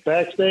 and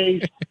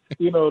backstage,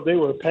 they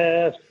were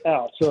passed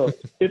out. So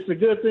it's a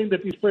good thing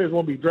that these players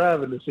won't be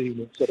driving this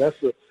evening. So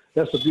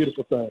that's a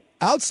beautiful thing.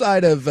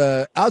 Outside of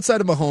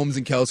Mahomes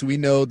and Kelce, we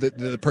know that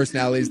the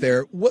personalities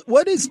there.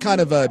 What is kind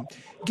of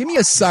give me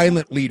a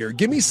silent leader.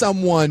 Give me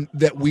someone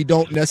that we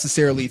don't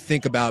necessarily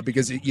think about,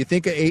 because you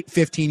think of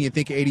 815, you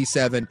think of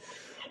 87.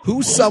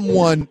 Who's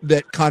someone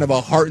that kind of a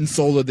heart and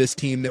soul of this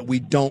team that we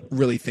don't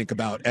really think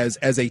about as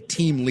a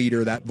team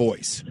leader, that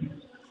voice?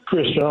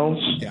 Chris Jones.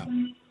 Yeah.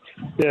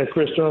 Yeah,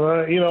 Chris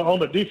Jones. On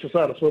the defense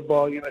side of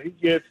football, he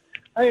gets,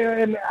 I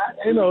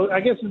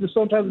guess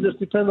sometimes it just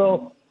depends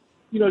on,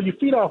 you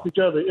feed off each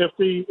other. If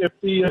the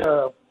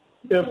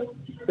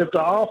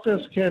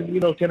offense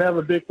can have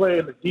a big play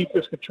and the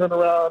defense can turn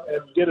around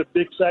and get a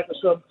big sack or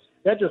something,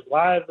 that just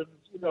livens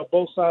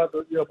both sides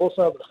of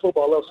the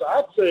football level. So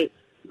I'd say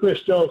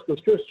Chris Jones,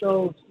 because Chris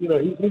Jones, he's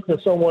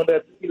someone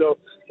that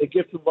that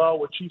gets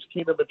involved with Chiefs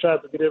Kingdom and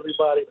tries to get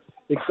everybody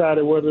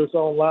excited, whether it's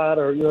online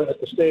or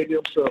at the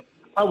stadium. So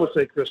I would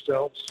say Chris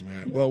Jones.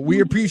 Right. Well,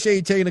 we appreciate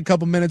you taking a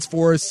couple minutes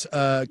for us.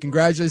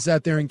 Congratulations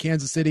out there in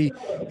Kansas City.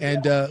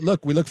 And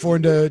look, we look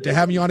forward to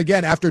having you on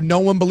again after no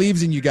one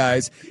believes in you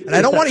guys. And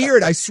I don't want to hear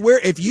it. I swear,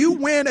 if you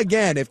win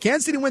again, if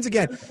Kansas City wins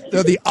again,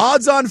 they're the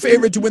odds-on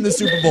favorite to win the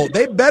Super Bowl.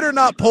 They better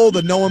not pull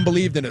the no one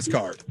believed in us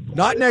card.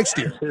 Not next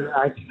year.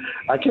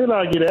 I can't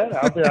argue that.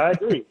 I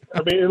agree.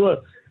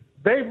 Look,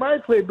 they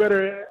might play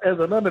better as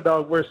an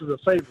underdog versus a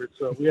favorite,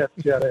 so we have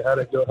to see how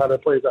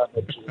that plays out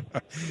next year.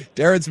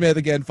 Darren Smith,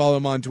 again, follow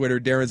him on Twitter,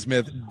 Darren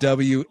Smith,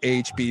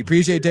 WHB.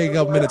 Appreciate you taking a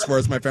couple minutes for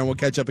us, my friend. We'll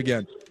catch up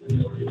again.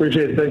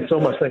 Appreciate it. Thanks so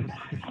much. Thank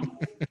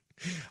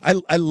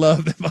you. I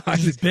love the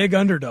behind these big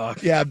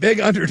underdogs. Yeah,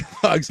 big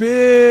underdogs. Underdogs.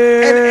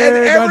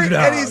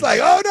 And he's like,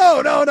 oh,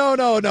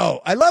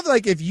 no. I love,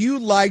 if you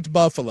liked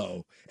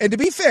Buffalo, and to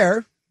be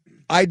fair,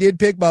 I did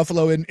pick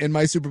Buffalo in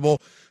my Super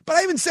Bowl, but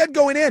I even said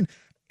going in,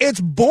 it's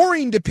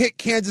boring to pick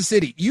Kansas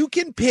City. You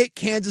can pick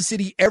Kansas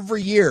City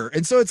every year.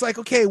 And so it's like,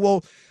 okay,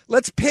 well,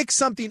 let's pick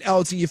something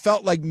else. And you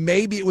felt like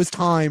maybe it was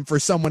time for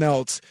someone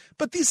else.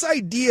 But this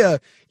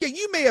idea,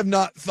 you may have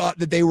not thought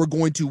that they were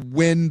going to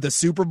win the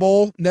Super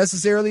Bowl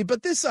necessarily,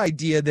 but this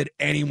idea that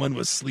anyone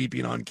was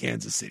sleeping on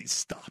Kansas City,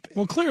 stop it.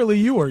 Well, clearly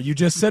you were. You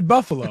just said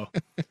Buffalo.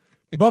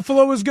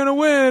 Buffalo was going to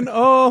win.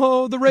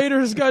 Oh, the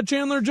Raiders got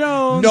Chandler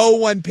Jones. No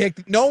one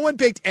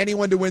picked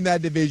anyone to win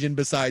that division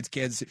besides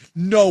Kansas City.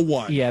 No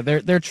one. Yeah,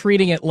 they're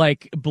treating it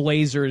like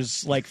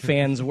Blazers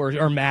fans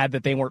are mad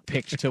that they weren't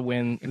picked to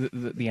win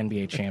the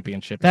NBA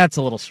championship. That's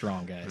a little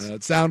strong, guys.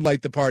 It sounded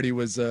like the party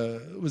was a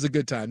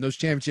good time. Those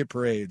championship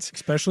parades,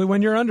 especially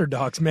when you're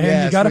underdogs, man.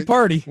 Yes, you got to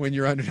party when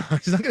you're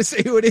underdogs. I'm not going to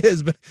say who it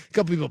is, but a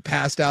couple people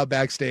passed out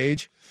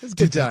backstage. It's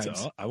good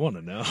times. I want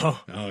to know.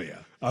 Oh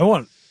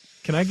yeah.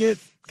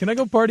 Can I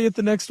go party at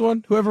the next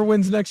one? Whoever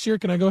wins next year,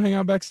 can I go hang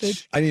out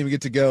backstage? I didn't even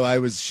get to go. I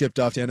was shipped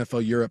off to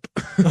NFL Europe.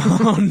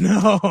 Oh,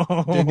 no.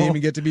 Didn't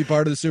even get to be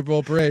part of the Super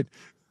Bowl parade.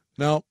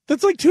 No.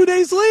 That's like 2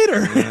 days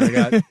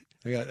later.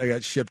 Yeah, I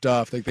got shipped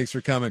off. Thanks for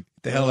coming.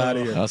 Get the hell out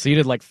of here. Oh, so you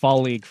did like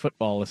fall league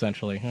football,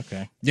 essentially.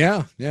 Okay.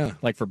 Yeah.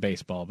 Like for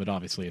baseball, but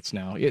obviously it's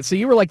now. So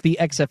you were like the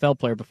XFL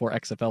player before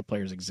XFL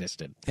players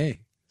existed. Hey,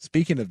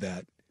 speaking of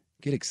that,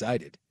 get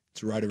excited.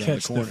 It's right around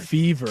the corner. Catch the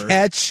fever.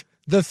 Catch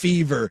the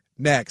fever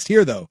next.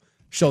 Here, though.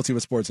 Schulte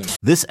with SportsCenter.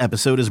 This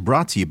episode is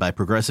brought to you by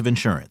Progressive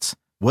Insurance.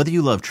 Whether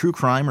you love true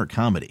crime or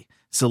comedy,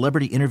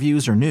 celebrity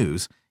interviews or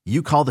news,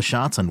 you call the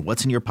shots on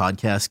what's in your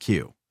podcast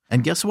queue.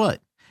 And guess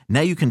what? Now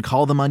you can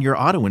call them on your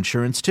auto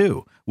insurance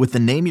too with the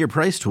Name Your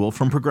Price tool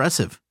from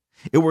Progressive.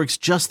 It works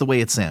just the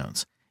way it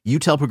sounds. You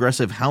tell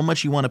Progressive how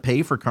much you want to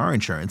pay for car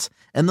insurance,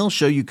 and they'll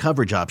show you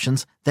coverage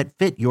options that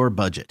fit your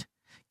budget.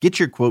 Get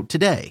your quote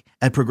today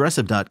at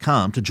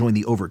Progressive.com to join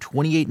the over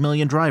 28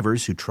 million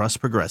drivers who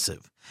trust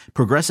Progressive.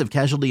 Progressive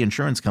Casualty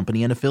Insurance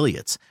Company and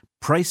Affiliates.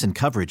 Price and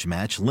coverage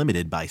match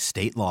limited by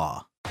state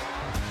law.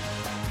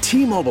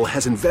 T-Mobile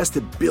has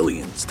invested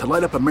billions to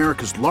light up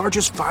America's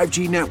largest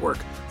 5G network,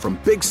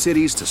 from big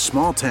cities to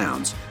small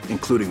towns,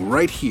 including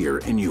right here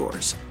in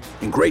yours.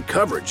 And great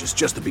coverage is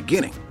just the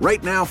beginning.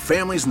 Right now,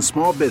 families and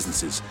small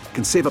businesses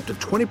can save up to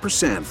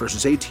 20%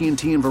 versus AT&T and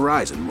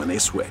Verizon when they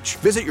switch.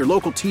 Visit your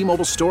local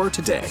T-Mobile store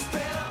today.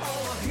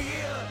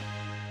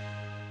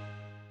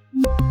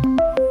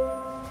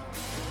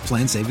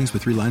 Plan savings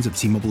with 3 lines of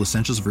T-Mobile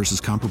Essentials versus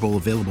comparable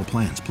available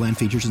plans. Plan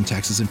features and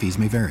taxes and fees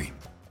may vary.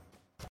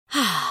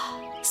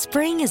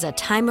 Spring is a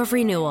time of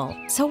renewal,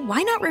 so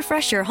why not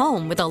refresh your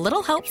home with a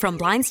little help from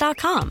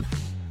Blinds.com?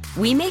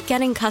 We make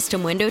getting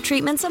custom window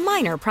treatments a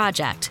minor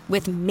project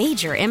with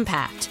major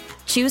impact.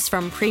 Choose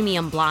from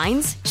premium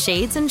blinds,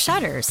 shades, and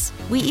shutters.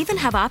 We even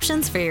have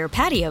options for your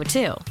patio,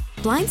 too.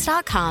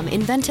 Blinds.com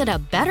invented a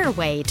better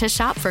way to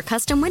shop for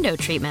custom window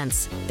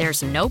treatments.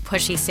 There's no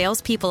pushy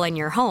salespeople in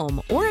your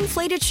home or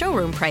inflated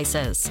showroom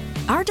prices.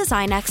 Our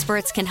design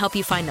experts can help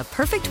you find the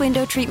perfect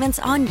window treatments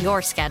on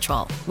your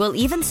schedule. We'll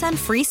even send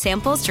free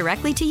samples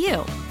directly to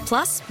you.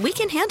 Plus, we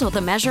can handle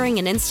the measuring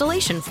and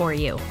installation for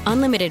you.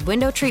 Unlimited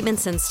window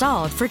treatments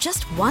installed for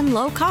just one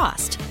low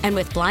cost. And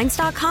with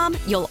Blinds.com,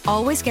 you'll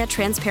always get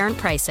transparent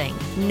pricing.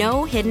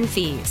 No hidden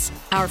fees.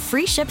 Our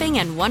free shipping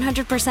and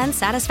 100%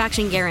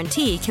 satisfaction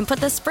guarantee can put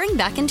the spring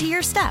back into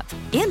your step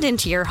and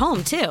into your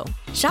home, too.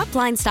 Shop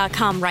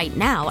Blinds.com right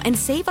now and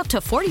save up to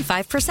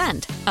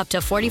 45%. Up to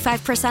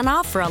 45%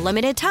 off for a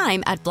limited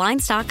time at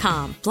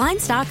Blinds.com.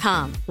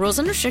 Blinds.com. Rules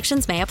and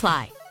restrictions may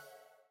apply.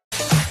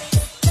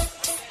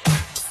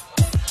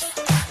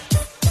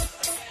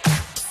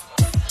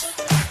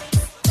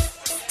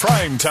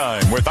 Prime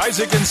Time with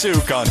Isaac and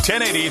Suk on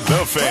 1080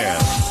 The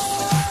Fan.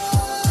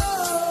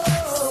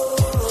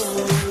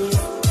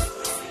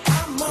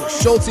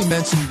 Schultze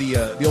mentioned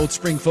the old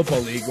Spring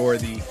Football League or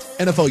the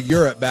NFL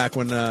Europe back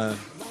when I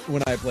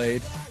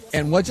played.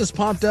 And what just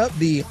popped up?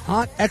 The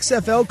hot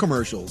XFL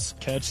commercials.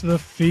 Catch the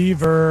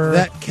fever.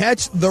 That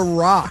catch the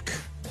rock.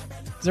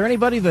 Is there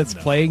anybody that's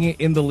playing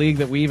in the league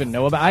that we even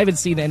know about? I haven't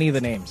seen any of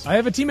the names. I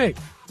have a teammate.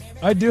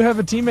 I do have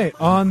a teammate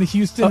on the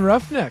Houston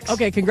Roughnecks.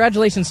 Okay,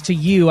 congratulations to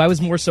you. I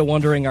was more so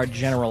wondering our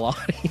general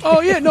audience.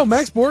 Oh, yeah, no,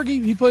 Max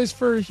Borghi, he plays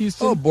for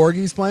Houston. Oh,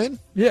 Borghi's playing?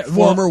 Yeah.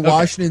 Former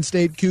Washington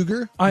State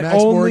Cougar, Max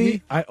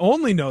Borghi? I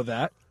only know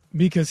that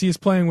because he's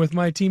playing with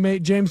my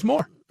teammate James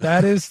Moore.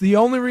 That is the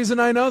only reason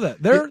I know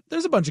that.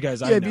 There's a bunch of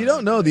guys I know. Yeah, if you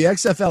don't know, the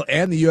XFL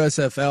and the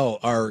USFL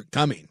are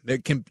coming. There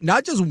can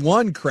not just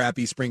one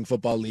crappy spring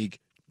football league,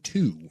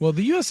 two. Well,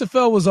 the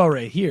USFL was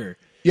already here.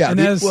 Yeah,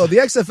 the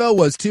XFL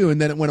was too, and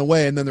then it went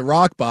away, and then The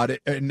Rock bought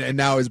it, and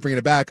now is bringing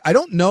it back. I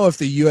don't know if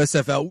the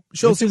USFL,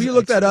 Schultz, if you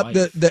look that up,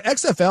 the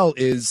XFL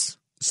is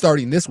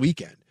starting this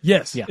weekend.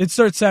 Yes, yeah. It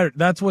starts Saturday.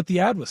 That's what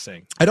the ad was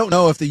saying. I don't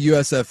know if the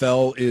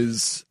USFL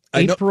is...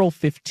 April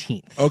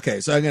 15th.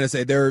 Okay, so I'm going to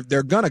say they're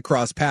going to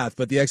cross path,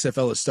 but the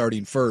XFL is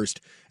starting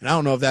first, and I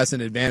don't know if that's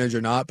an advantage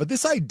or not, but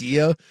this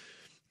idea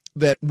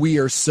that we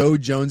are so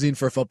jonesing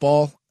for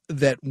football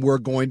that we're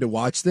going to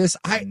watch this,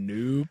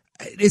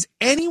 is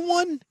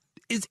anyone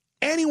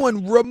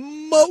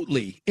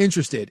remotely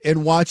interested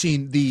in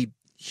watching the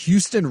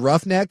Houston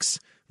Roughnecks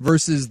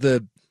versus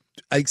the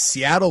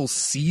Seattle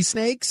Sea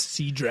Snakes?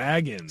 Sea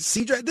Dragons.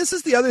 This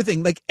is the other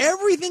thing. Like,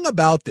 everything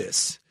about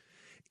this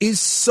is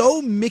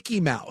so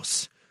Mickey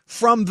Mouse.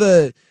 From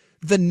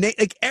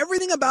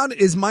everything about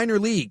it is minor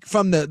league.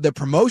 From the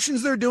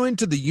promotions they're doing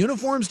to the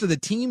uniforms to the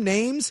team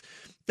names.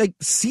 Like,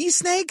 Sea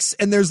Snakes,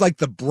 and there's like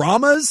the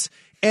Brahmas.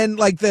 And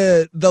like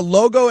the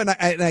logo, and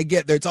I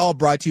get that it's all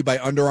brought to you by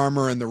Under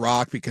Armour and The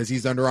Rock because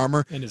he's Under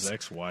Armour. And his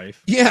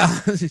ex-wife. Yeah.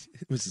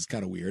 Which is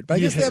kind of weird. But I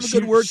guess they have a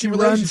good working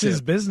relationship. She runs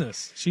his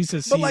business. She's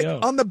his CEO. But like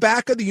on the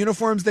back of the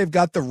uniforms, they've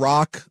got The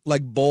Rock,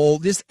 like bowl.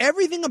 Just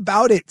everything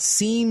about it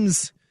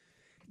seems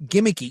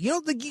gimmicky. You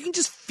know, like you can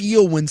just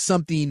feel when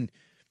something's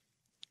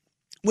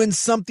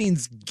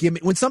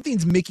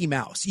Mickey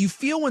Mouse. You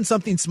feel when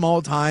something's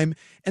small time.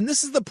 And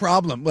this is the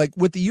problem. Like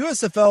with the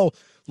USFL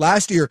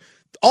last year,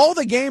 all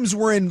the games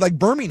were in like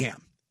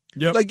Birmingham.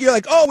 Yep. Like you're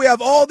like, oh, we have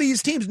all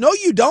these teams. No,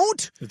 you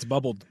don't. It's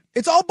bubbled.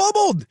 It's all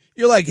bubbled.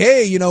 You're like,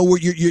 hey,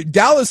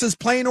 Dallas is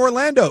playing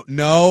Orlando.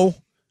 No.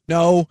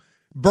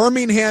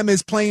 Birmingham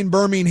is playing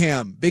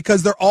Birmingham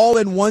because they're all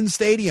in one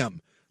stadium.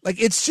 Like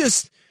it's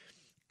just,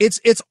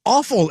 it's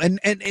awful. And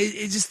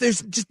it's just,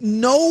 there's just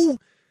no,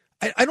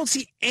 I don't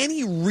see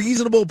any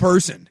reasonable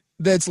person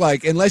that's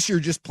like, unless you're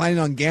just planning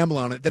on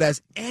gambling on it, that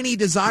has any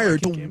desire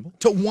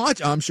to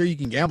watch. I'm sure you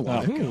can gamble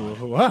on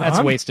it. Wow. That's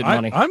wasted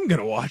money. I'm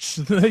going to watch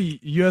the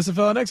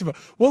USFL and XFL.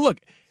 Well, look,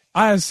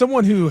 as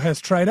someone who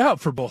has tried out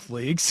for both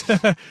leagues,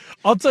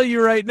 I'll tell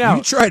you right now.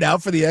 You tried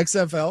out for the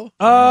XFL?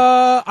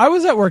 I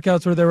was at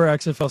workouts where there were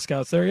XFL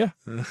scouts there,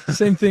 yeah.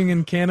 Same thing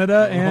in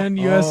Canada and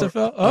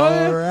USFL.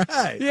 All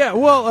right. Yeah,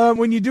 well,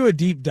 when you do a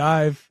deep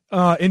dive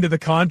into the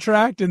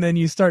contract and then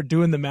you start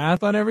doing the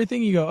math on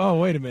everything, you go, oh,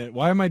 wait a minute,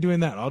 why am I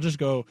doing that? I'll just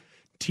go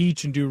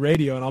teach and do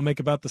radio and I'll make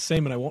about the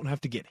same and I won't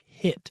have to get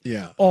hit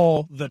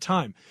all the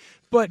time.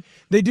 But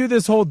they do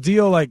this whole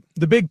deal, like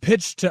the big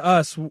pitch to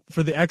us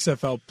for the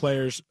XFL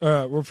players,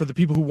 or for the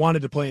people who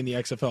wanted to play in the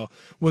XFL,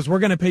 was we're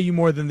going to pay you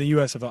more than the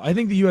USFL. I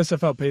think the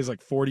USFL pays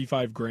like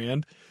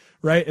 $45,000,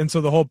 right? And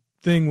so the whole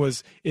thing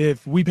was,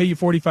 if we pay you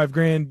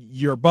 $45,000,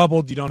 you're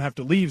bubbled, you don't have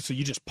to leave, so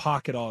you just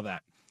pocket all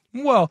that.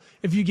 Well,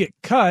 if you get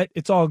cut,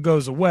 it all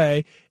goes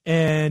away,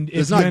 and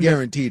it's not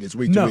guaranteed. It's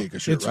week to week,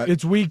 right?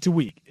 It's week to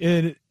week.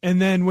 And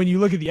then when you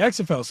look at the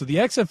XFL, so the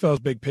XFL's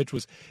big pitch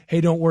was,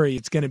 hey, don't worry,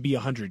 it's going to be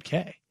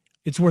 $100K.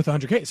 It's worth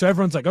 $100K. So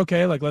everyone's like,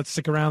 okay, like let's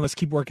stick around, let's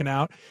keep working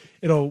out.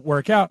 It'll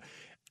work out.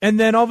 And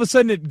then all of a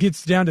sudden it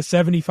gets down to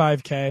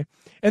 $75K.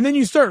 And then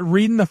you start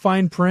reading the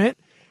fine print.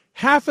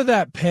 Half of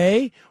that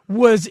pay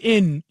was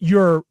in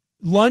your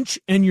lunch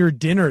and your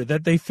dinner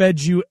that they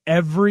fed you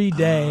every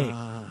day.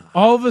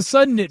 All of a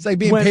sudden it's like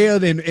being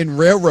paid in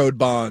railroad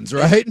bonds,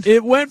 right?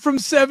 It went from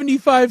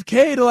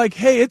 $75K to like,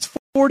 hey, it's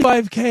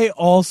 $45K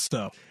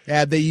also.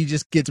 Yeah, that you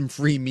just get some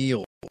free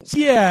meals.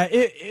 Yeah,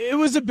 it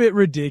was a bit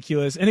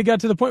ridiculous, and it got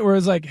to the point where it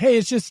was like, hey,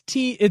 it's just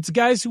it's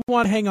guys who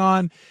want to hang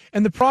on,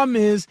 and the problem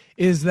is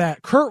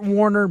that Kurt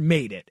Warner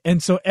made it,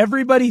 and so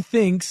everybody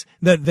thinks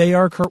that they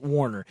are Kurt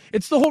Warner.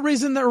 It's the whole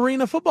reason the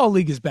Arena Football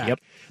League is back. Yep.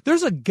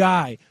 There's a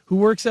guy who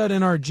works out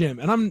in our gym,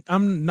 and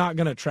I'm not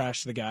gonna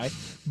trash the guy,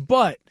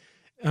 but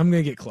I'm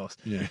gonna get close.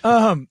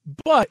 Yeah.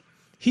 But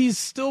he's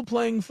still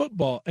playing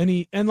football,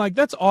 and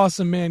that's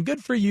awesome, man.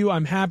 Good for you.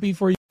 I'm happy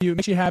for you. It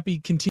makes you happy.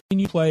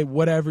 Continue to play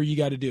whatever you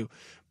got to do.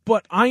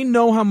 But I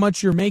know how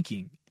much you're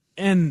making,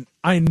 and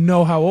I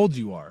know how old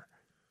you are.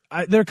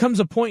 There comes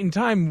a point in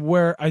time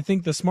where I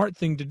think the smart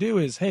thing to do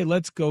is, hey,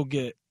 let's go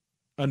get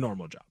a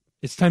normal job.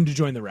 It's time to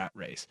join the rat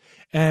race.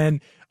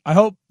 And I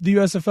hope the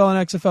USFL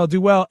and XFL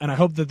do well, and I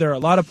hope that there are a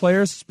lot of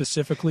players,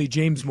 specifically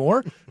James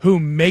Moore, who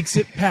makes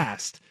it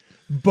past.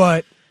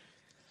 But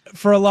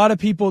for a lot of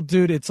people,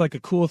 dude, it's like a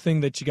cool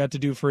thing that you got to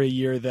do for a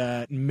year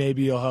that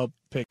maybe you'll help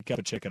pick up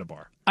a chick at a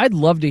bar. I'd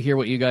love to hear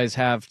what you guys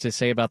have to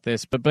say about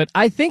this, but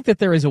I think that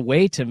there is a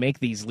way to make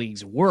these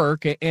leagues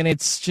work, and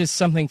it's just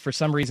something for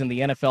some reason the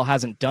NFL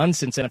hasn't done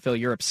since NFL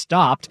Europe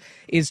stopped,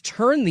 is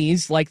turn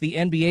these, like the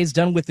NBA's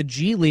done with the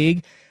G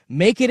League,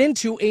 make it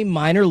into a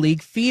minor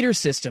league feeder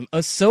system,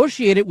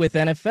 associate it with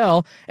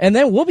NFL, and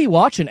then we'll be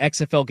watching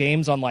XFL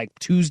games on like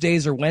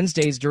Tuesdays or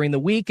Wednesdays during the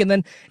week. And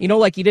then,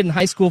 like you did in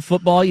high school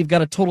football, you've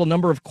got a total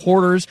number of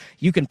quarters.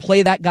 You can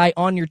play that guy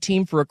on your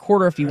team for a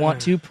quarter if you want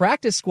to.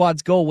 Practice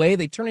squads go away.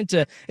 They turn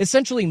into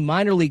essentially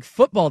minor league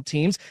football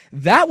teams.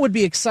 That would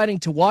be exciting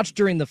to watch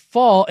during the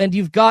fall. And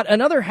you've got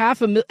another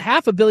half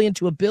a billion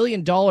to $1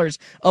 billion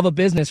of a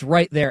business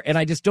right there. And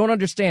I just don't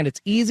understand.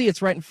 It's easy.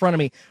 It's right in front of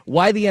me.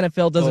 Why the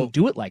NFL doesn't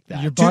do it like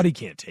that. Your body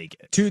can't take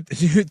it. Two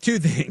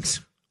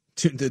things.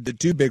 The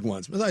two big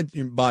ones. Besides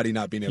your body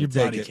not being able to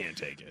take it. Your body can't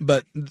take it.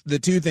 But the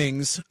two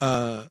things,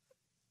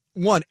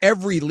 one,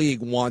 every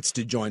league wants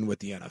to join with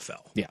the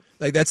NFL. Yeah.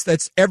 Like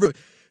that's every.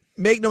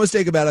 Make no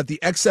mistake about it, the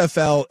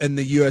XFL and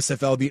the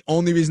USFL, the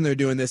only reason they're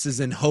doing this is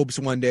in hopes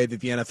one day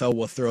that the NFL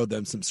will throw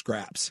them some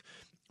scraps.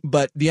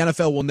 But the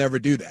NFL will never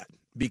do that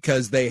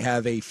because they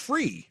have a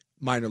free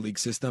minor league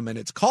system, and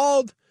it's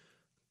called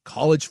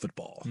college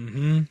football.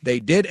 Mm-hmm. They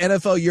did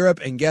NFL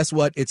Europe, and guess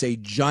what? It's a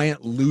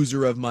giant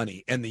loser of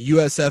money. And the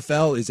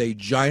USFL is a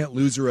giant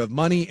loser of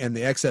money, and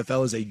the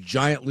XFL is a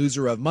giant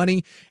loser of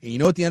money. And you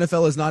know what the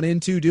NFL is not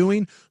into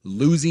doing?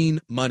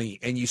 Losing money.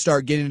 And you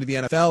start getting into the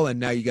NFL, and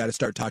now you got to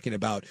start talking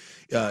about,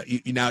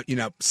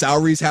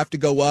 salaries have to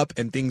go up,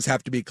 and things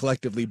have to be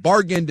collectively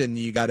bargained, and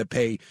you got to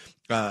pay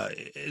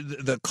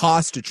the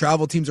cost to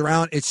travel teams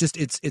around.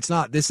 It's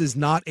not. This is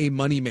not a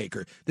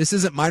moneymaker. This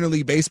isn't minor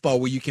league baseball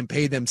where you can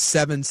pay them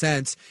 7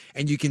 cents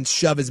and you can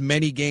shove as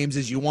many games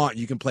as you want.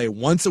 You can play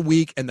once a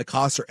week and the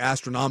costs are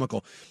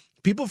astronomical.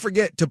 People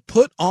forget to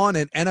put on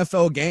an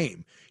NFL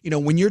game.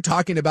 When you're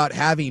talking about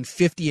having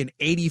 50 and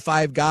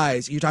 85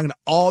 guys, you're talking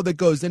all that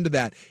goes into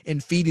that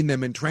and feeding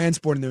them and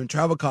transporting them and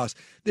travel costs.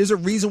 There's a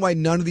reason why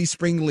none of these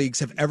spring leagues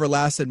have ever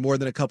lasted more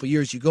than a couple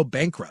years. You go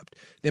bankrupt.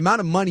 The amount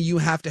of money you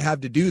have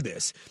to do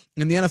this,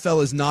 and the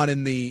NFL is not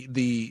in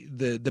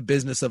the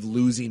business of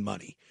losing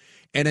money.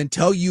 And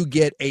until you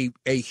get a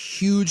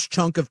huge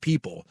chunk of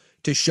people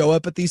to show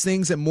up at these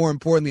things, and more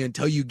importantly,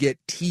 until you get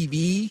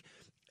TV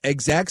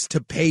execs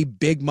to pay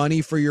big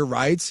money for your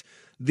rights,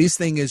 this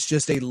thing is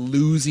just a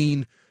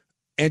losing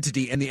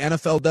entity, and the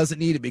NFL doesn't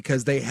need it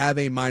because they have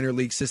a minor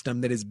league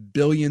system that is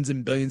billions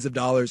and billions of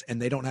dollars, and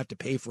they don't have to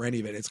pay for any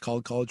of it. It's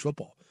called college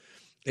football.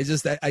 It's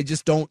just that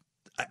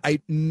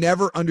I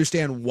never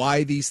understand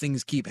why these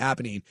things keep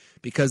happening,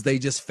 because they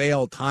just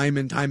fail time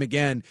and time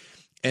again.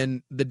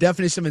 And the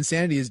definition of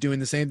insanity is doing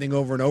the same thing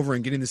over and over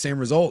and getting the same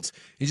results.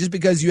 It's just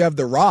because you have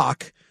The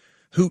Rock,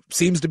 who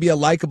seems to be a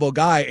likable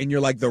guy, and you're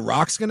like, The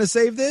Rock's going to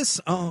save this?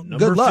 Oh,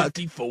 good luck.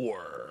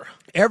 54.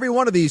 Every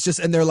one of these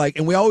and they're like,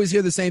 and we always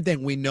hear the same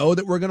thing. We know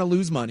that we're going to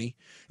lose money,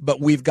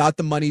 but we've got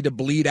the money to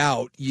bleed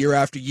out year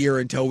after year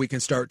until we can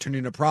start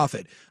turning a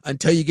profit.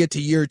 Until you get to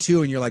year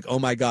 2 and you're like, oh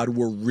my God,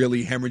 we're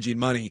really hemorrhaging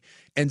money.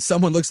 And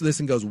someone looks at this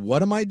and goes,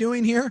 what am I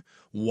doing here?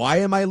 Why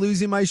am I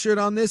losing my shirt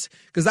on this?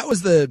 Because that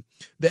was the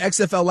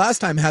XFL last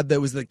time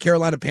was the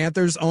Carolina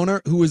Panthers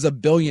owner who was a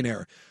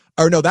billionaire.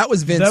 Or no, that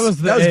was Vince. That was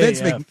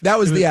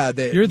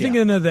Vince. You're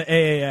thinking of the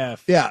AAF.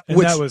 Yeah, and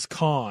that was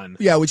Con.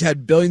 Yeah, which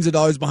had billions of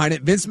dollars behind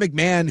it. Vince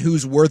McMahon,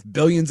 who's worth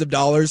billions of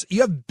dollars.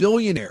 You have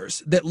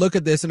billionaires that look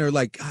at this and are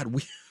like, God,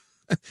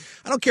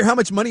 I don't care how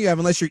much money you have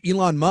unless you're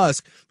Elon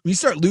Musk. When you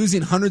start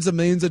losing hundreds of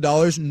millions of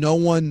dollars, no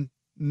one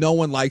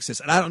likes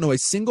this. And I don't know a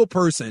single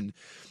person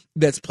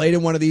that's played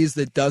in one of these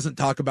that doesn't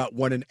talk about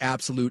what an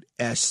absolute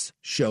S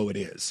show it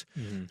is.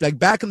 Mm-hmm. Like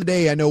back in the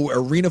day, I know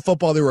arena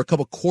football, there were a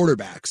couple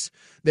quarterbacks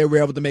that were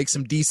able to make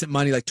some decent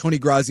money. Like Tony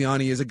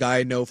Graziani is a guy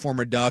I know,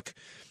 former Duck.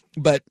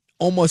 But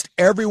almost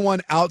everyone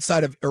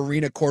outside of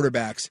arena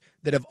quarterbacks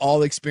that have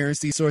all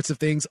experienced these sorts of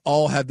things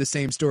all have the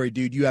same story.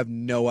 Dude, you have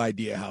no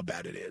idea how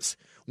bad it is.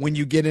 When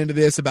you get into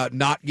this about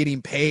not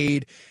getting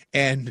paid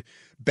and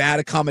bad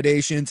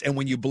accommodations, and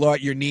when you blow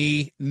out your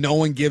knee, no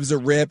one gives a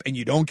rip and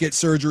you don't get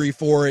surgery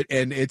for it.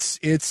 And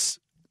it's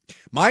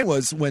mine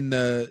was when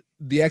the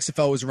the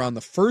XFL was around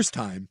the first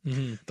time.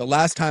 Mm-hmm. The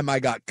last time I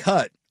got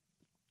cut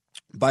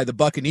by the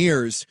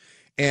Buccaneers,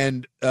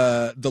 and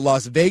the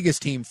Las Vegas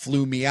team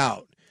flew me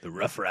out. The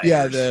Rough Riders.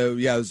 Yeah,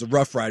 it was the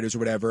Rough Riders or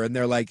whatever. And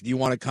they're like, do you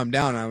want to come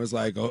down? And I was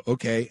like, oh,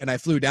 okay. And I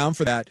flew down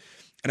for that.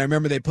 And I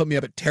remember they put me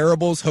up at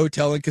Terrible's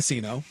Hotel and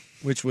Casino,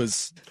 which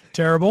was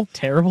terrible.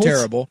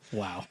 Terrible.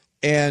 Wow.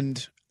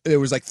 And there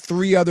was like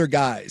 3 other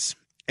guys.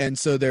 And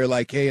so they're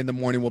like, hey, in the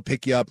morning we'll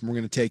pick you up and we're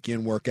going to take you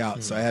and work out.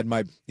 Mm-hmm. So I had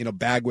my,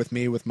 bag with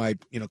me with my,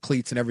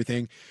 cleats and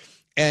everything.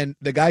 And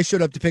the guy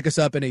showed up to pick us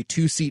up in a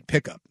 2-seat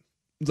pickup.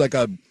 It was like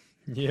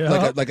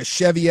a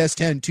Chevy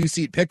S10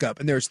 2-seat pickup.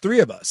 And there's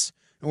 3 of us.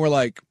 And we're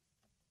like,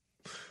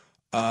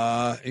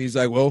 and he's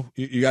like, well,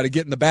 you got to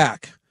get in the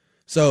back.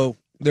 So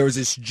there was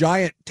this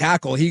giant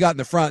tackle. He got in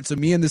the front. So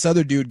me and this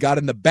other dude got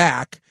in the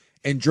back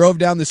and drove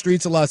down the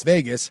streets of Las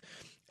Vegas.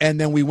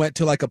 And then we went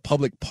to like a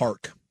public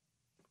park.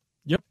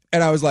 Yep.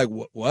 And I was like,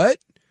 what?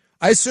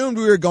 I assumed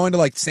we were going to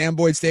like Sam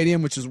Boyd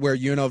Stadium, which is where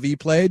UNLV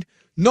played.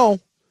 No,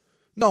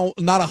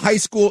 not a high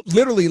school,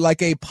 literally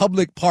like a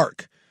public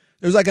park.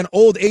 There was like an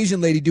old Asian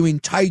lady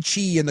doing Tai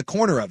Chi in the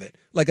corner of it.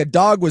 Like a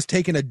dog was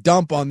taking a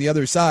dump on the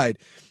other side.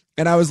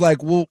 And I was like,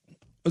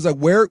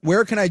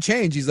 where can I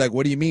change? He's like,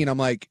 what do you mean? I'm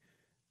like,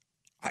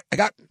 I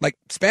got like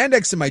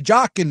spandex in my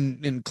jock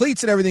and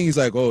cleats and everything. He's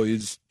like, oh, you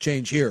just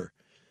change here.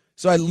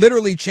 So I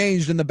literally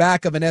changed in the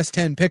back of an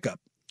S10 pickup,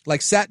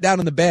 like sat down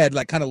in the bed,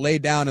 like kind of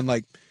laid down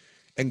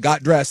and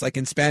got dressed like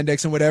in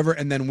spandex and whatever.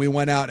 And then we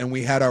went out and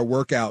we had our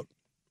workout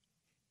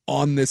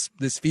on this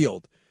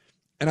field.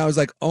 And I was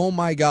like, oh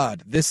my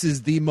God, this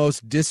is the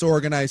most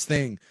disorganized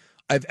thing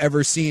I've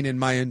ever seen in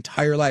my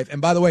entire life. And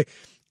by the way,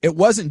 it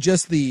wasn't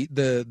just the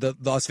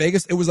Las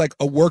Vegas. It was like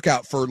a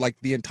workout for like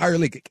the entire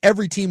league.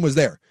 Every team was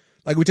there.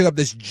 Like we took up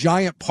this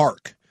giant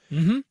park.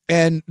 Mm-hmm.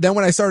 And then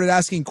when I started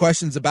asking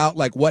questions about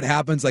like what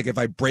happens, like if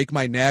I break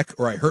my neck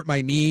or I hurt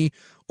my knee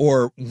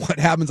or what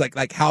happens,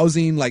 like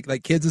housing, like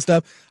kids and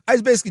stuff, I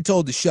was basically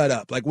told to shut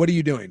up. Like, what are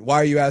you doing? Why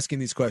are you asking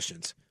these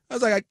questions? I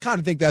was like, I kind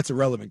of think that's a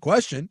relevant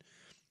question.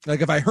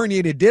 Like if I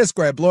herniate a disc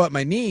or I blow up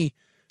my knee,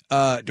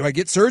 do I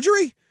get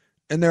surgery?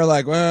 And they're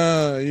like,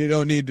 well, you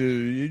don't need to.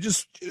 You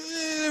just,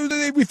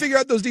 we figure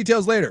out those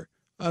details later.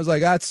 I was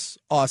like, that's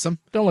awesome.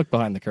 Don't look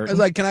behind the curtain. I was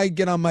like, can I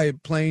get on my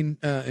plane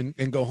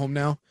and go home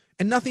now?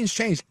 And nothing's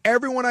changed.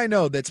 Everyone I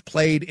know that's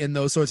played in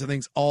those sorts of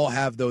things all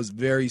have those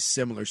very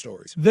similar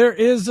stories. There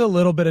is a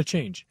little bit of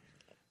change.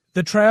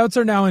 The tryouts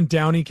are now in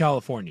Downey,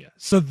 California.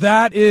 So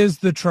that is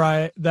the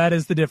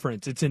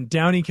difference. It's in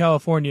Downey,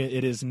 California.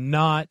 It is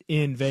not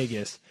in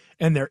Vegas.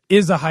 And there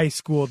is a high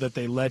school that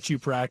they let you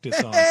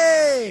practice on.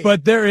 Hey!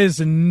 But there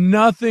is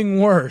nothing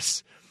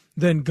worse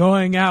than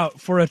going out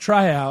for a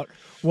tryout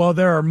while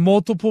there are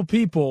multiple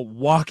people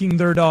walking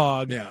their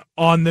dog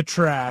on the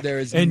track,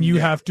 and you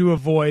have to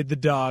avoid the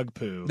dog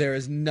poo. There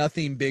is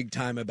nothing big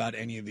time about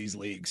any of these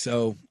leagues.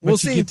 So we'll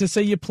see. You get to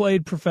say you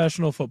played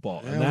professional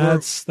football, and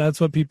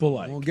that's what people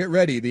like. Well, get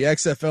ready. The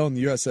XFL and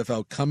the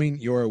USFL coming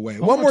your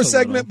way. One more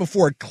segment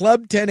before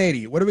Club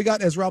 1080. What do we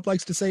got, as Rob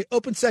likes to say?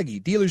 Open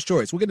Seggy, dealer's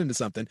choice. We'll get into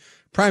something.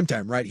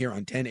 Primetime right here on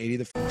 1080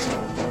 The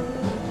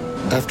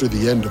Fan. After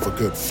the end of a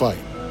good fight,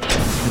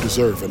 you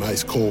deserve an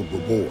ice-cold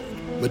reward.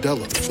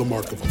 Modelo, the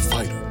mark of a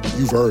fighter.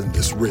 You've earned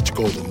this rich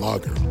golden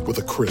lager with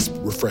a crisp,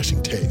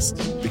 refreshing taste.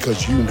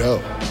 Because you know,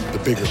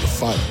 the bigger the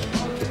fight,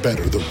 the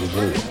better the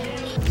reward.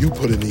 You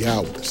put in the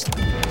hours,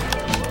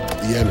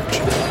 the energy,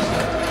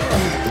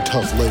 the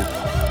tough labor.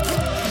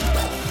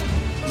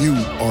 You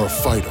are a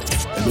fighter,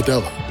 and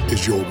Modelo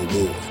is your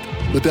reward.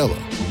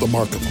 Modelo, the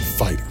mark of a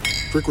fighter.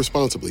 Drink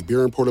responsibly.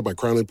 Beer imported by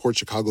Crown Imports,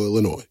 Chicago,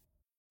 Illinois.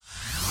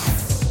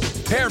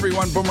 Hey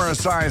everyone, Boomer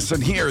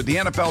Esiason here. The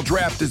NFL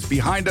Draft is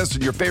behind us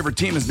and your favorite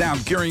team is now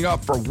gearing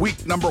up for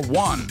week number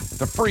 1.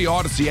 The free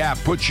Odyssey app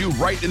puts you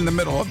right in the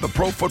middle of the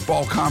pro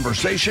football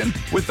conversation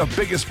with the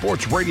biggest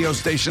sports radio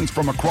stations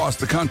from across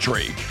the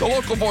country. The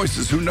local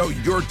voices who know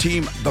your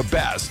team the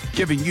best,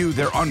 giving you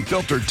their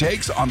unfiltered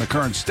takes on the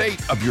current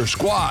state of your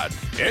squad.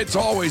 It's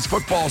always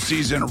football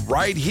season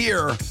right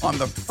here on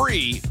the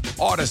free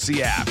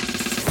Odyssey app.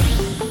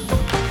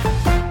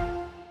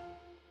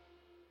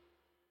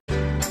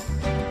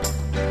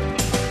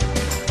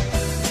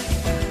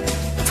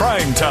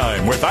 Prime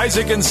Time with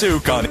Isaac and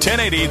Suk on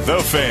 1080 The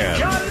Fan.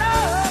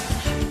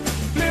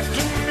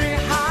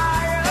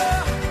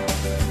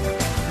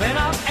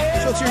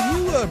 Schultz, are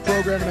you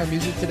programming our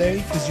music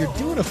today? Because you're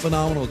doing a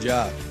phenomenal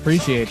job.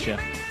 Appreciate you.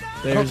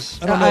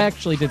 I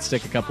actually did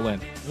stick a couple in.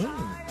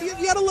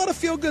 You got a lot of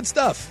feel-good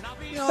stuff.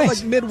 You know,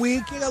 Thanks. like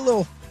midweek, you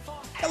got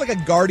like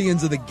a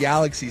Guardians of the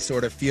Galaxy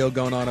sort of feel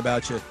going on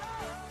about you.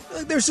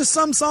 Like, there's just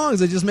some songs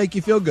that just make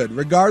you feel good,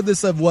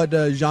 regardless of what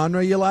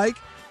genre you like.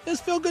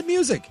 Just feel good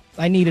music.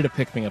 I needed a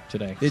pick-me-up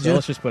today. Did so you?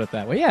 Let's just put it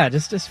that way. Yeah,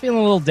 just feeling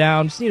a little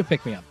down. Just need a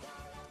pick-me-up.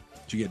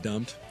 Did you get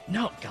dumped?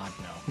 No, God,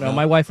 no. No,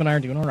 my wife and I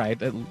are doing all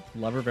right. I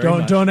love her very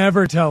much. Don't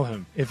ever tell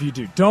him if you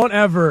do. Don't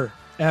ever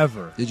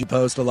Ever. Did you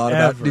post a lot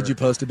Ever. about? Did you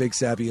post a big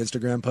sappy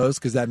Instagram post?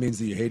 Because that means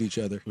that you hate each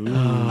other.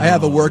 I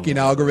have a working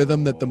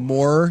algorithm that the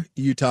more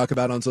you talk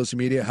about on social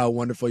media how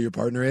wonderful your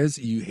partner is,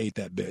 you hate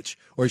that bitch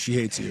or she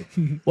hates you.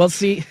 Well,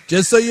 see,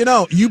 just so you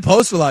know, you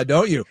post a lot,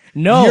 don't you?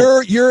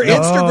 No, you're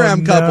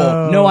Instagram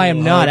couple. No, I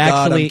am not. Oh, God,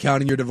 Actually, I'm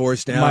counting your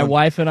divorce down. My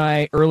wife and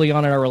I, early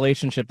on in our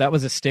relationship, that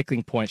was a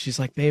sticking point. She's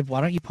like, "Babe,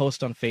 why don't you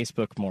post on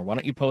Facebook more? Why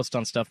don't you post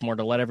on stuff more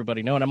to let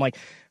everybody know?" And I'm like,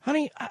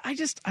 "Honey,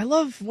 I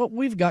love what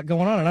we've got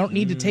going on, and I don't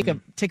need to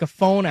take a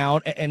phone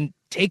out and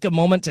take a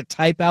moment to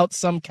type out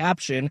some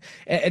caption.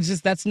 It's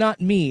just, that's not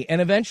me."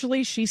 And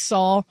eventually she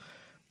saw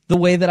the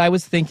way that I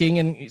was thinking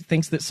and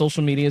thinks that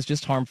social media is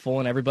just harmful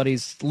and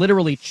everybody's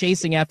literally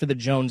chasing after the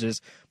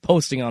Joneses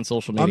posting on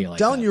social media. I'm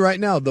telling you right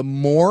now, the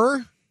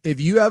more,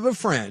 if you have a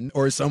friend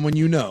or someone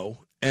you know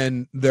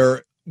and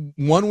they're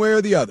one way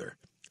or the other,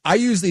 I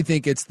usually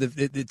think it's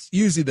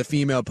usually the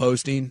female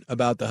posting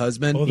about the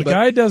husband. Well, the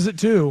guy does it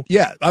too.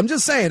 Yeah, I'm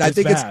just saying. I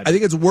think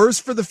it's worse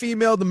for the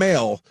female, the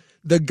male.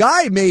 The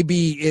guy may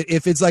be,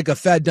 if it's like a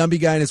fat dumpy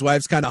guy and his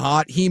wife's kind of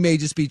hot, he may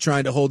just be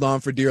trying to hold on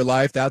for dear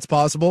life. That's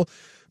possible.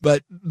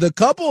 But the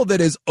couple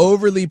that is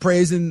overly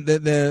praising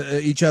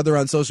each other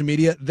on social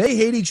media, they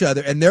hate each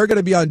other, and they're going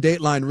to be on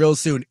Dateline real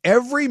soon.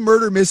 Every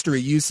murder mystery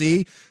you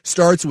see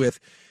starts with,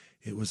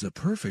 "It was a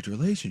perfect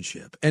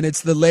relationship." And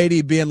it's the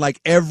lady being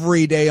like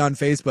every day on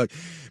Facebook,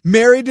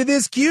 "Married to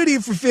this cutie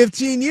for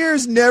 15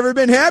 years, never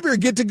been happier,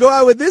 get to go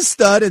out with this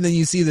stud." And then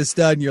you see the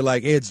stud and you're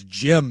like, "Hey, it's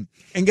Jim."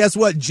 And guess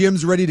what?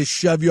 Jim's ready to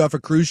shove you off a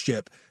cruise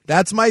ship.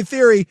 That's my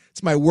theory.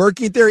 It's my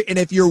working theory. And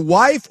if your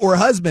wife or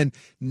husband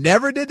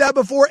never did that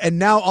before and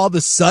now all of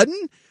a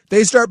sudden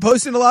they start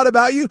posting a lot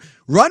about you,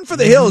 run for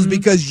the hills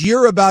because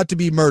you're about to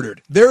be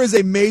murdered. There is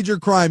a major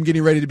crime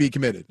getting ready to be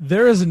committed.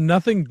 There is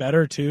nothing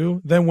better,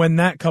 too, than when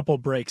that couple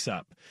breaks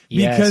up.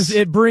 Yes. Because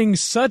it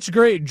brings such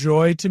great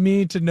joy to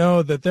me to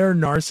know that their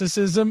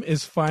narcissism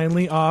is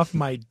finally off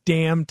my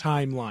damn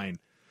timeline.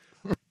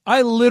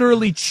 I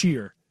literally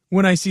cheer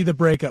when I see the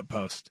breakup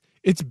post.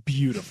 It's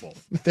beautiful.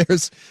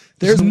 There's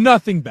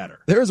nothing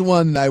better. There's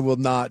one I will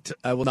not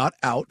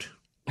out.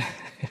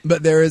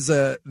 But there is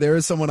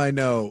someone I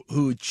know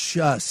who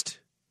just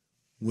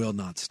will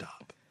not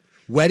stop.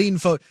 Wedding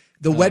photo.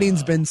 The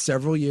wedding's been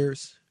several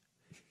years.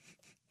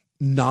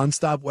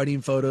 Nonstop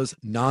wedding photos,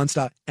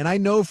 nonstop. And I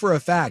know for a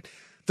fact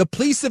the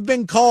police have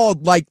been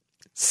called like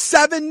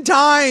 7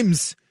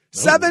 times.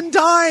 7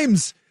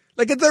 times.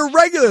 Like they're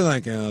regular.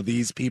 Like, oh,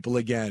 these people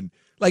again.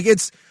 Like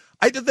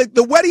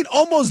the wedding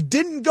almost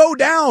didn't go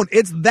down.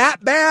 It's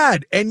that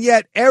bad. And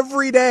yet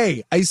every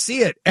day I see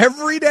it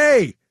every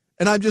day.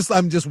 And I'm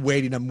just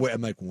waiting. I'm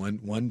like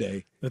one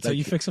day. That's like, how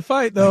you fix a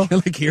fight, though.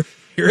 Like here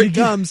it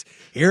comes.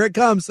 Here it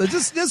comes. So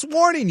just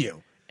warning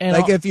you. And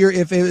like if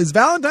it was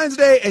Valentine's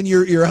Day and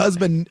your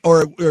husband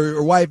or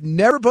wife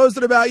never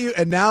posted about you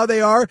and now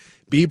they are,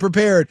 be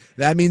prepared.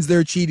 That means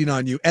they're cheating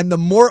on you. And the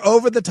more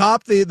over the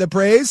top the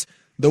praise,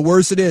 the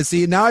worse it is.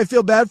 See, now I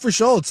feel bad for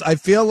Schultz. I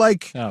feel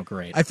like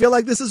great. I feel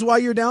like this is why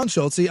you're down,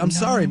 Schultz. See, I'm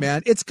sorry,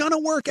 man. It's gonna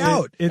work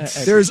out.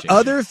 There's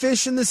other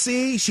fish in the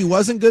sea. She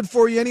wasn't good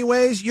for you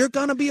anyways. You're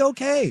gonna be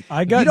okay.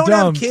 I got You don't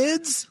dumped, have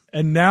kids,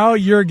 and now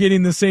you're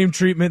getting the same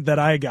treatment that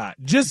I got.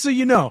 Just so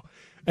you know.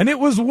 And it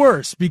was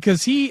worse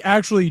because he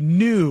actually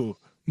knew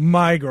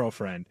my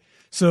girlfriend.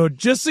 So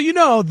just so you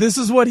know, this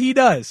is what he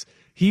does.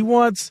 He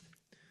wants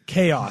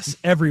chaos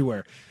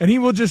everywhere, and he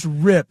will just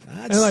rip.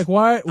 And like,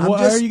 why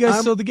are you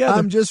guys still together?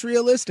 I'm just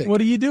realistic. What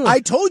are you doing? I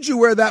told you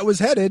where that was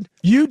headed.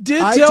 You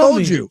did I tell told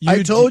me. you.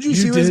 I told you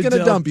she was going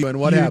to dump you, and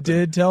what happened? You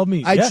did tell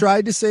me. I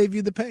tried to save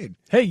you the pain.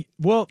 Hey,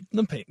 well,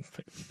 the pain.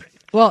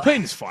 Well,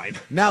 pain is fine.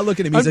 Now look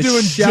at him. I'm doing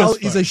He's a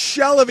just fine.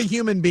 shell of a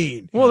human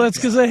being. Well, that's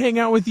because I hang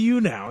out with you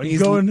now and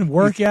go and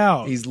work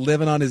out. He's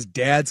living on his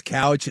dad's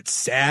couch. It's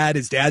sad.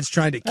 His dad's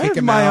trying to kick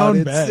him my out.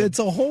 own bed. It's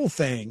a whole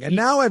thing. And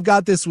now I've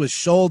got this with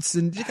Schultz.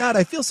 And God,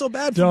 I feel so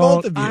bad for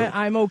both of you.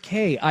 I'm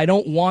okay. I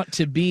don't want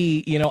to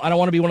be, I don't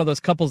want to be one of those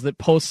couples that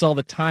posts all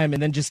the time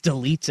and then just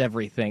deletes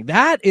everything.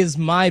 That is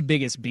my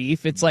biggest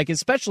beef. It's like,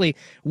 especially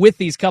with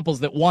these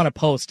couples that want to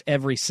post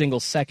every single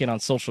second on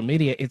social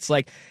media, it's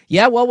like,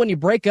 yeah, well, when you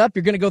break up,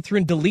 you're going to go through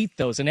and delete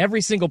those. And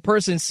every single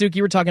person, Suki,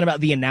 you were talking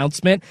about the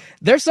announcement.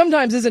 There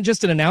sometimes isn't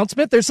just an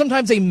announcement. There's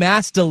sometimes a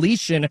mass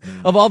deletion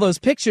of all those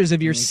pictures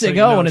of your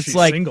siggo. And it's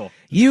like, single.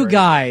 You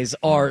guys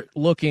are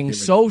looking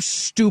so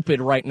stupid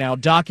right now,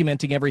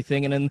 documenting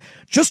everything and then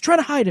just trying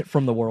to hide it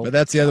from the world. But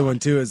that's the other one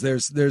too. Is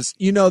there's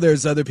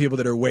other people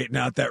that are waiting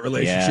out that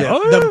relationship.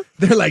 Yeah.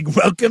 They're like,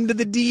 welcome to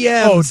the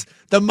DMs.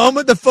 The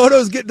moment the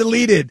photos get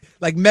deleted,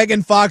 like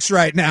Megan Fox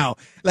right now,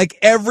 like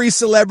every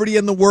celebrity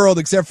in the world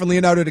except for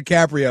Leonardo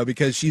DiCaprio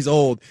because she's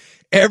old.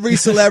 Every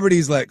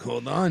celebrity's like,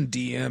 hold on,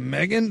 DM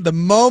Megan. The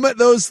moment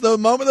those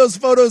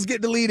photos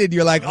get deleted,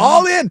 you're like,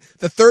 all in.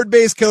 The third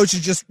base coach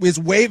is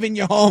waving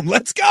you home.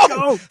 Let's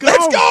go.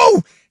 Let's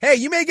go. Hey,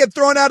 you may get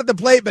thrown out at the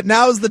plate, but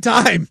now's the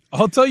time.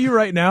 I'll tell you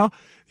right now,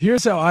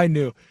 here's how I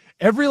knew.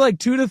 Every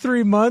 2 to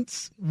 3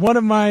 months, one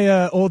of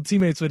my old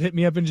teammates would hit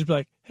me up and just be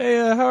like, hey,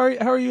 how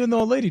are you and the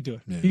old lady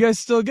doing? Yeah. You guys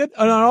still good?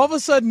 And all of a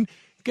sudden,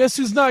 guess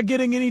who's not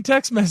getting any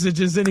text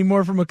messages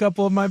anymore from a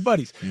couple of my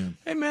buddies? Yeah.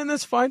 Hey, man,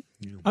 that's fine.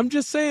 Yeah. I'm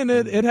just saying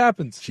it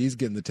happens. She's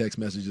getting the text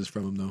messages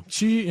from him, though.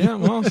 She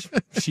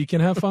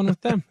can have fun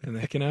with them, and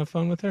they can have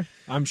fun with her.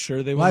 I'm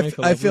sure they will make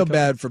a I feel couple.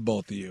 bad for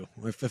both of you.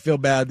 I feel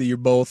bad that you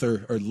both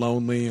are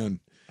lonely. And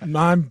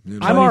I'm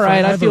all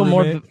right. I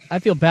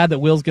feel bad that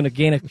Will's going to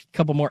gain a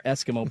couple more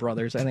Eskimo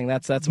brothers. I think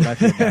that's what I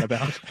feel bad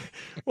about.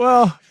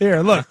 Well,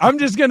 here, look. I'm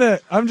just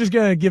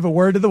gonna give a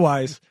word to the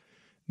wise.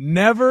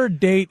 Never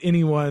date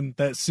anyone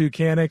that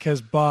Sukanik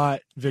has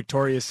bought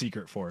Victoria's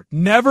Secret for.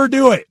 Never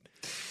do it.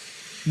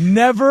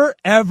 Never,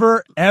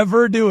 ever,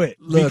 ever do it.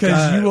 Look,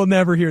 because you will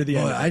never hear the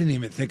end of it. I didn't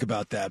even think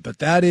about that, but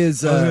that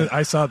is...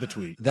 I saw the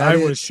tweet.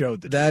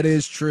 Showed the tweet. That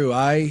is true.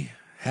 I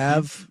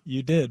have...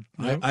 You did.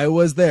 Yep. I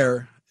was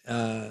there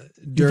during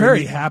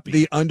very happy.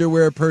 The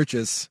underwear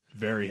purchase.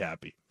 Very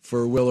happy.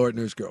 For Will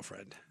Ortner's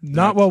girlfriend.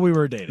 Not while we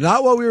were dating.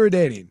 Not while we were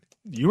dating.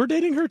 You were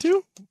dating her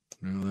too?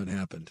 No, that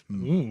happened.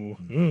 Ooh.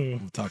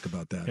 We'll talk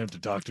about that. You have to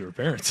talk to her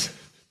parents.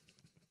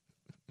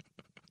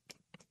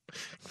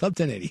 Club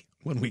 1080,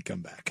 when we come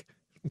back.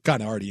 I'm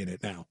kind of already in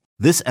it now.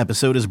 This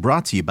episode is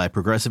brought to you by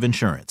Progressive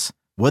Insurance.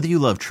 Whether you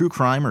love true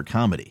crime or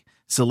comedy,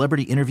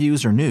 celebrity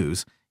interviews or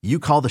news, you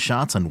call the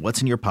shots on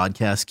what's in your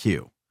podcast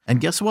queue.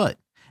 And guess what?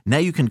 Now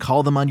you can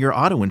call them on your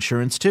auto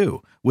insurance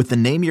too with the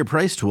Name Your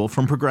Price tool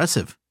from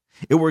Progressive.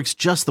 It works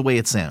just the way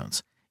it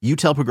sounds. You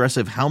tell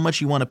Progressive how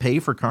much you want to pay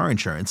for car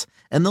insurance,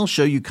 and they'll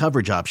show you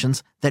coverage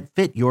options that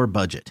fit your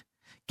budget.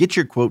 Get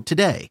your quote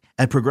today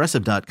at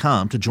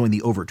Progressive.com to join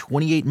the over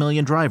 28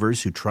 million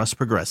drivers who trust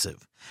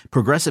Progressive.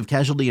 Progressive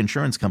Casualty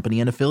Insurance Company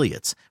and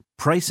Affiliates.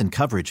 Price and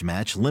coverage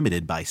match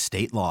limited by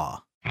state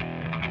law.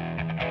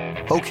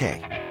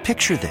 Okay,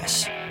 picture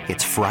this.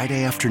 It's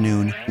Friday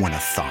afternoon when a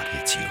thought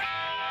hits you.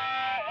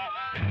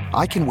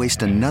 I can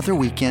waste another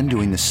weekend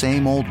doing the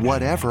same old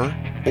whatever,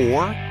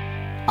 or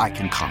I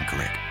can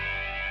conquer it.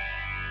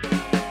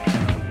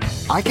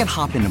 I can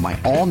hop into my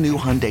all-new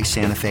Hyundai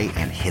Santa Fe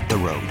and hit the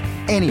road.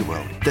 Any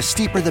road. The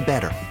steeper, the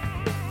better.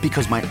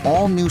 Because my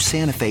all-new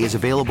Santa Fe is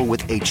available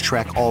with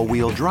H-Track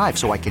all-wheel drive,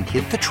 so I can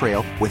hit the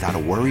trail without a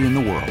worry in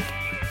the world.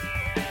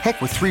 Heck,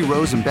 with 3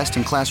 rows and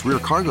best-in-class rear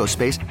cargo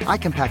space, I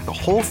can pack the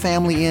whole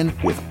family in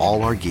with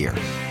all our gear.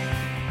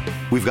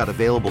 We've got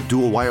available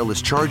dual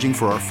wireless charging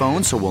for our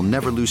phones, so we'll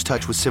never lose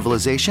touch with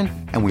civilization,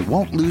 and we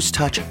won't lose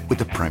touch with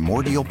the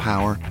primordial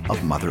power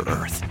of Mother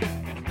Earth.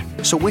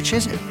 So which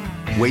is it?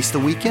 Waste the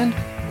weekend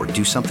or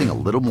do something a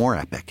little more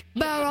epic?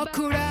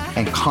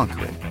 And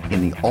conquer it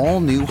in the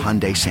all-new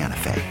Hyundai Santa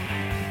Fe.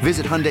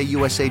 Visit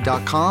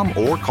HyundaiUSA.com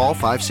or call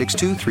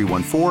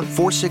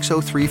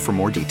 562-314-4603 for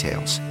more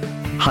details.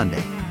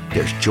 Hyundai,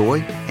 there's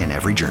joy in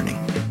every journey.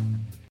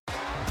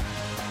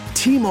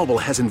 T-Mobile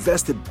has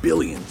invested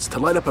billions to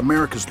light up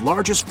America's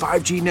largest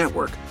 5G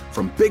network,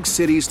 from big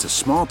cities to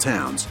small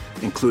towns,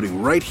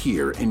 including right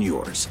here in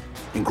yours.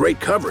 And great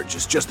coverage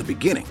is just the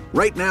beginning.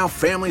 Right now,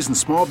 families and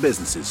small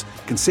businesses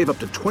can save up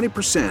to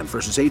 20%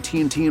 versus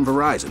AT&T and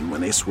Verizon when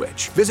they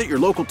switch. Visit your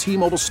local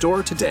T-Mobile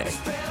store today.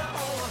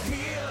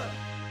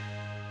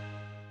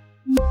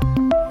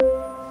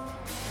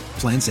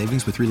 Plan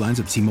savings with 3 lines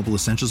of T-Mobile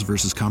Essentials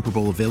versus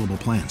comparable available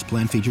plans.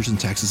 Plan features and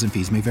taxes and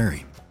fees may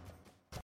vary.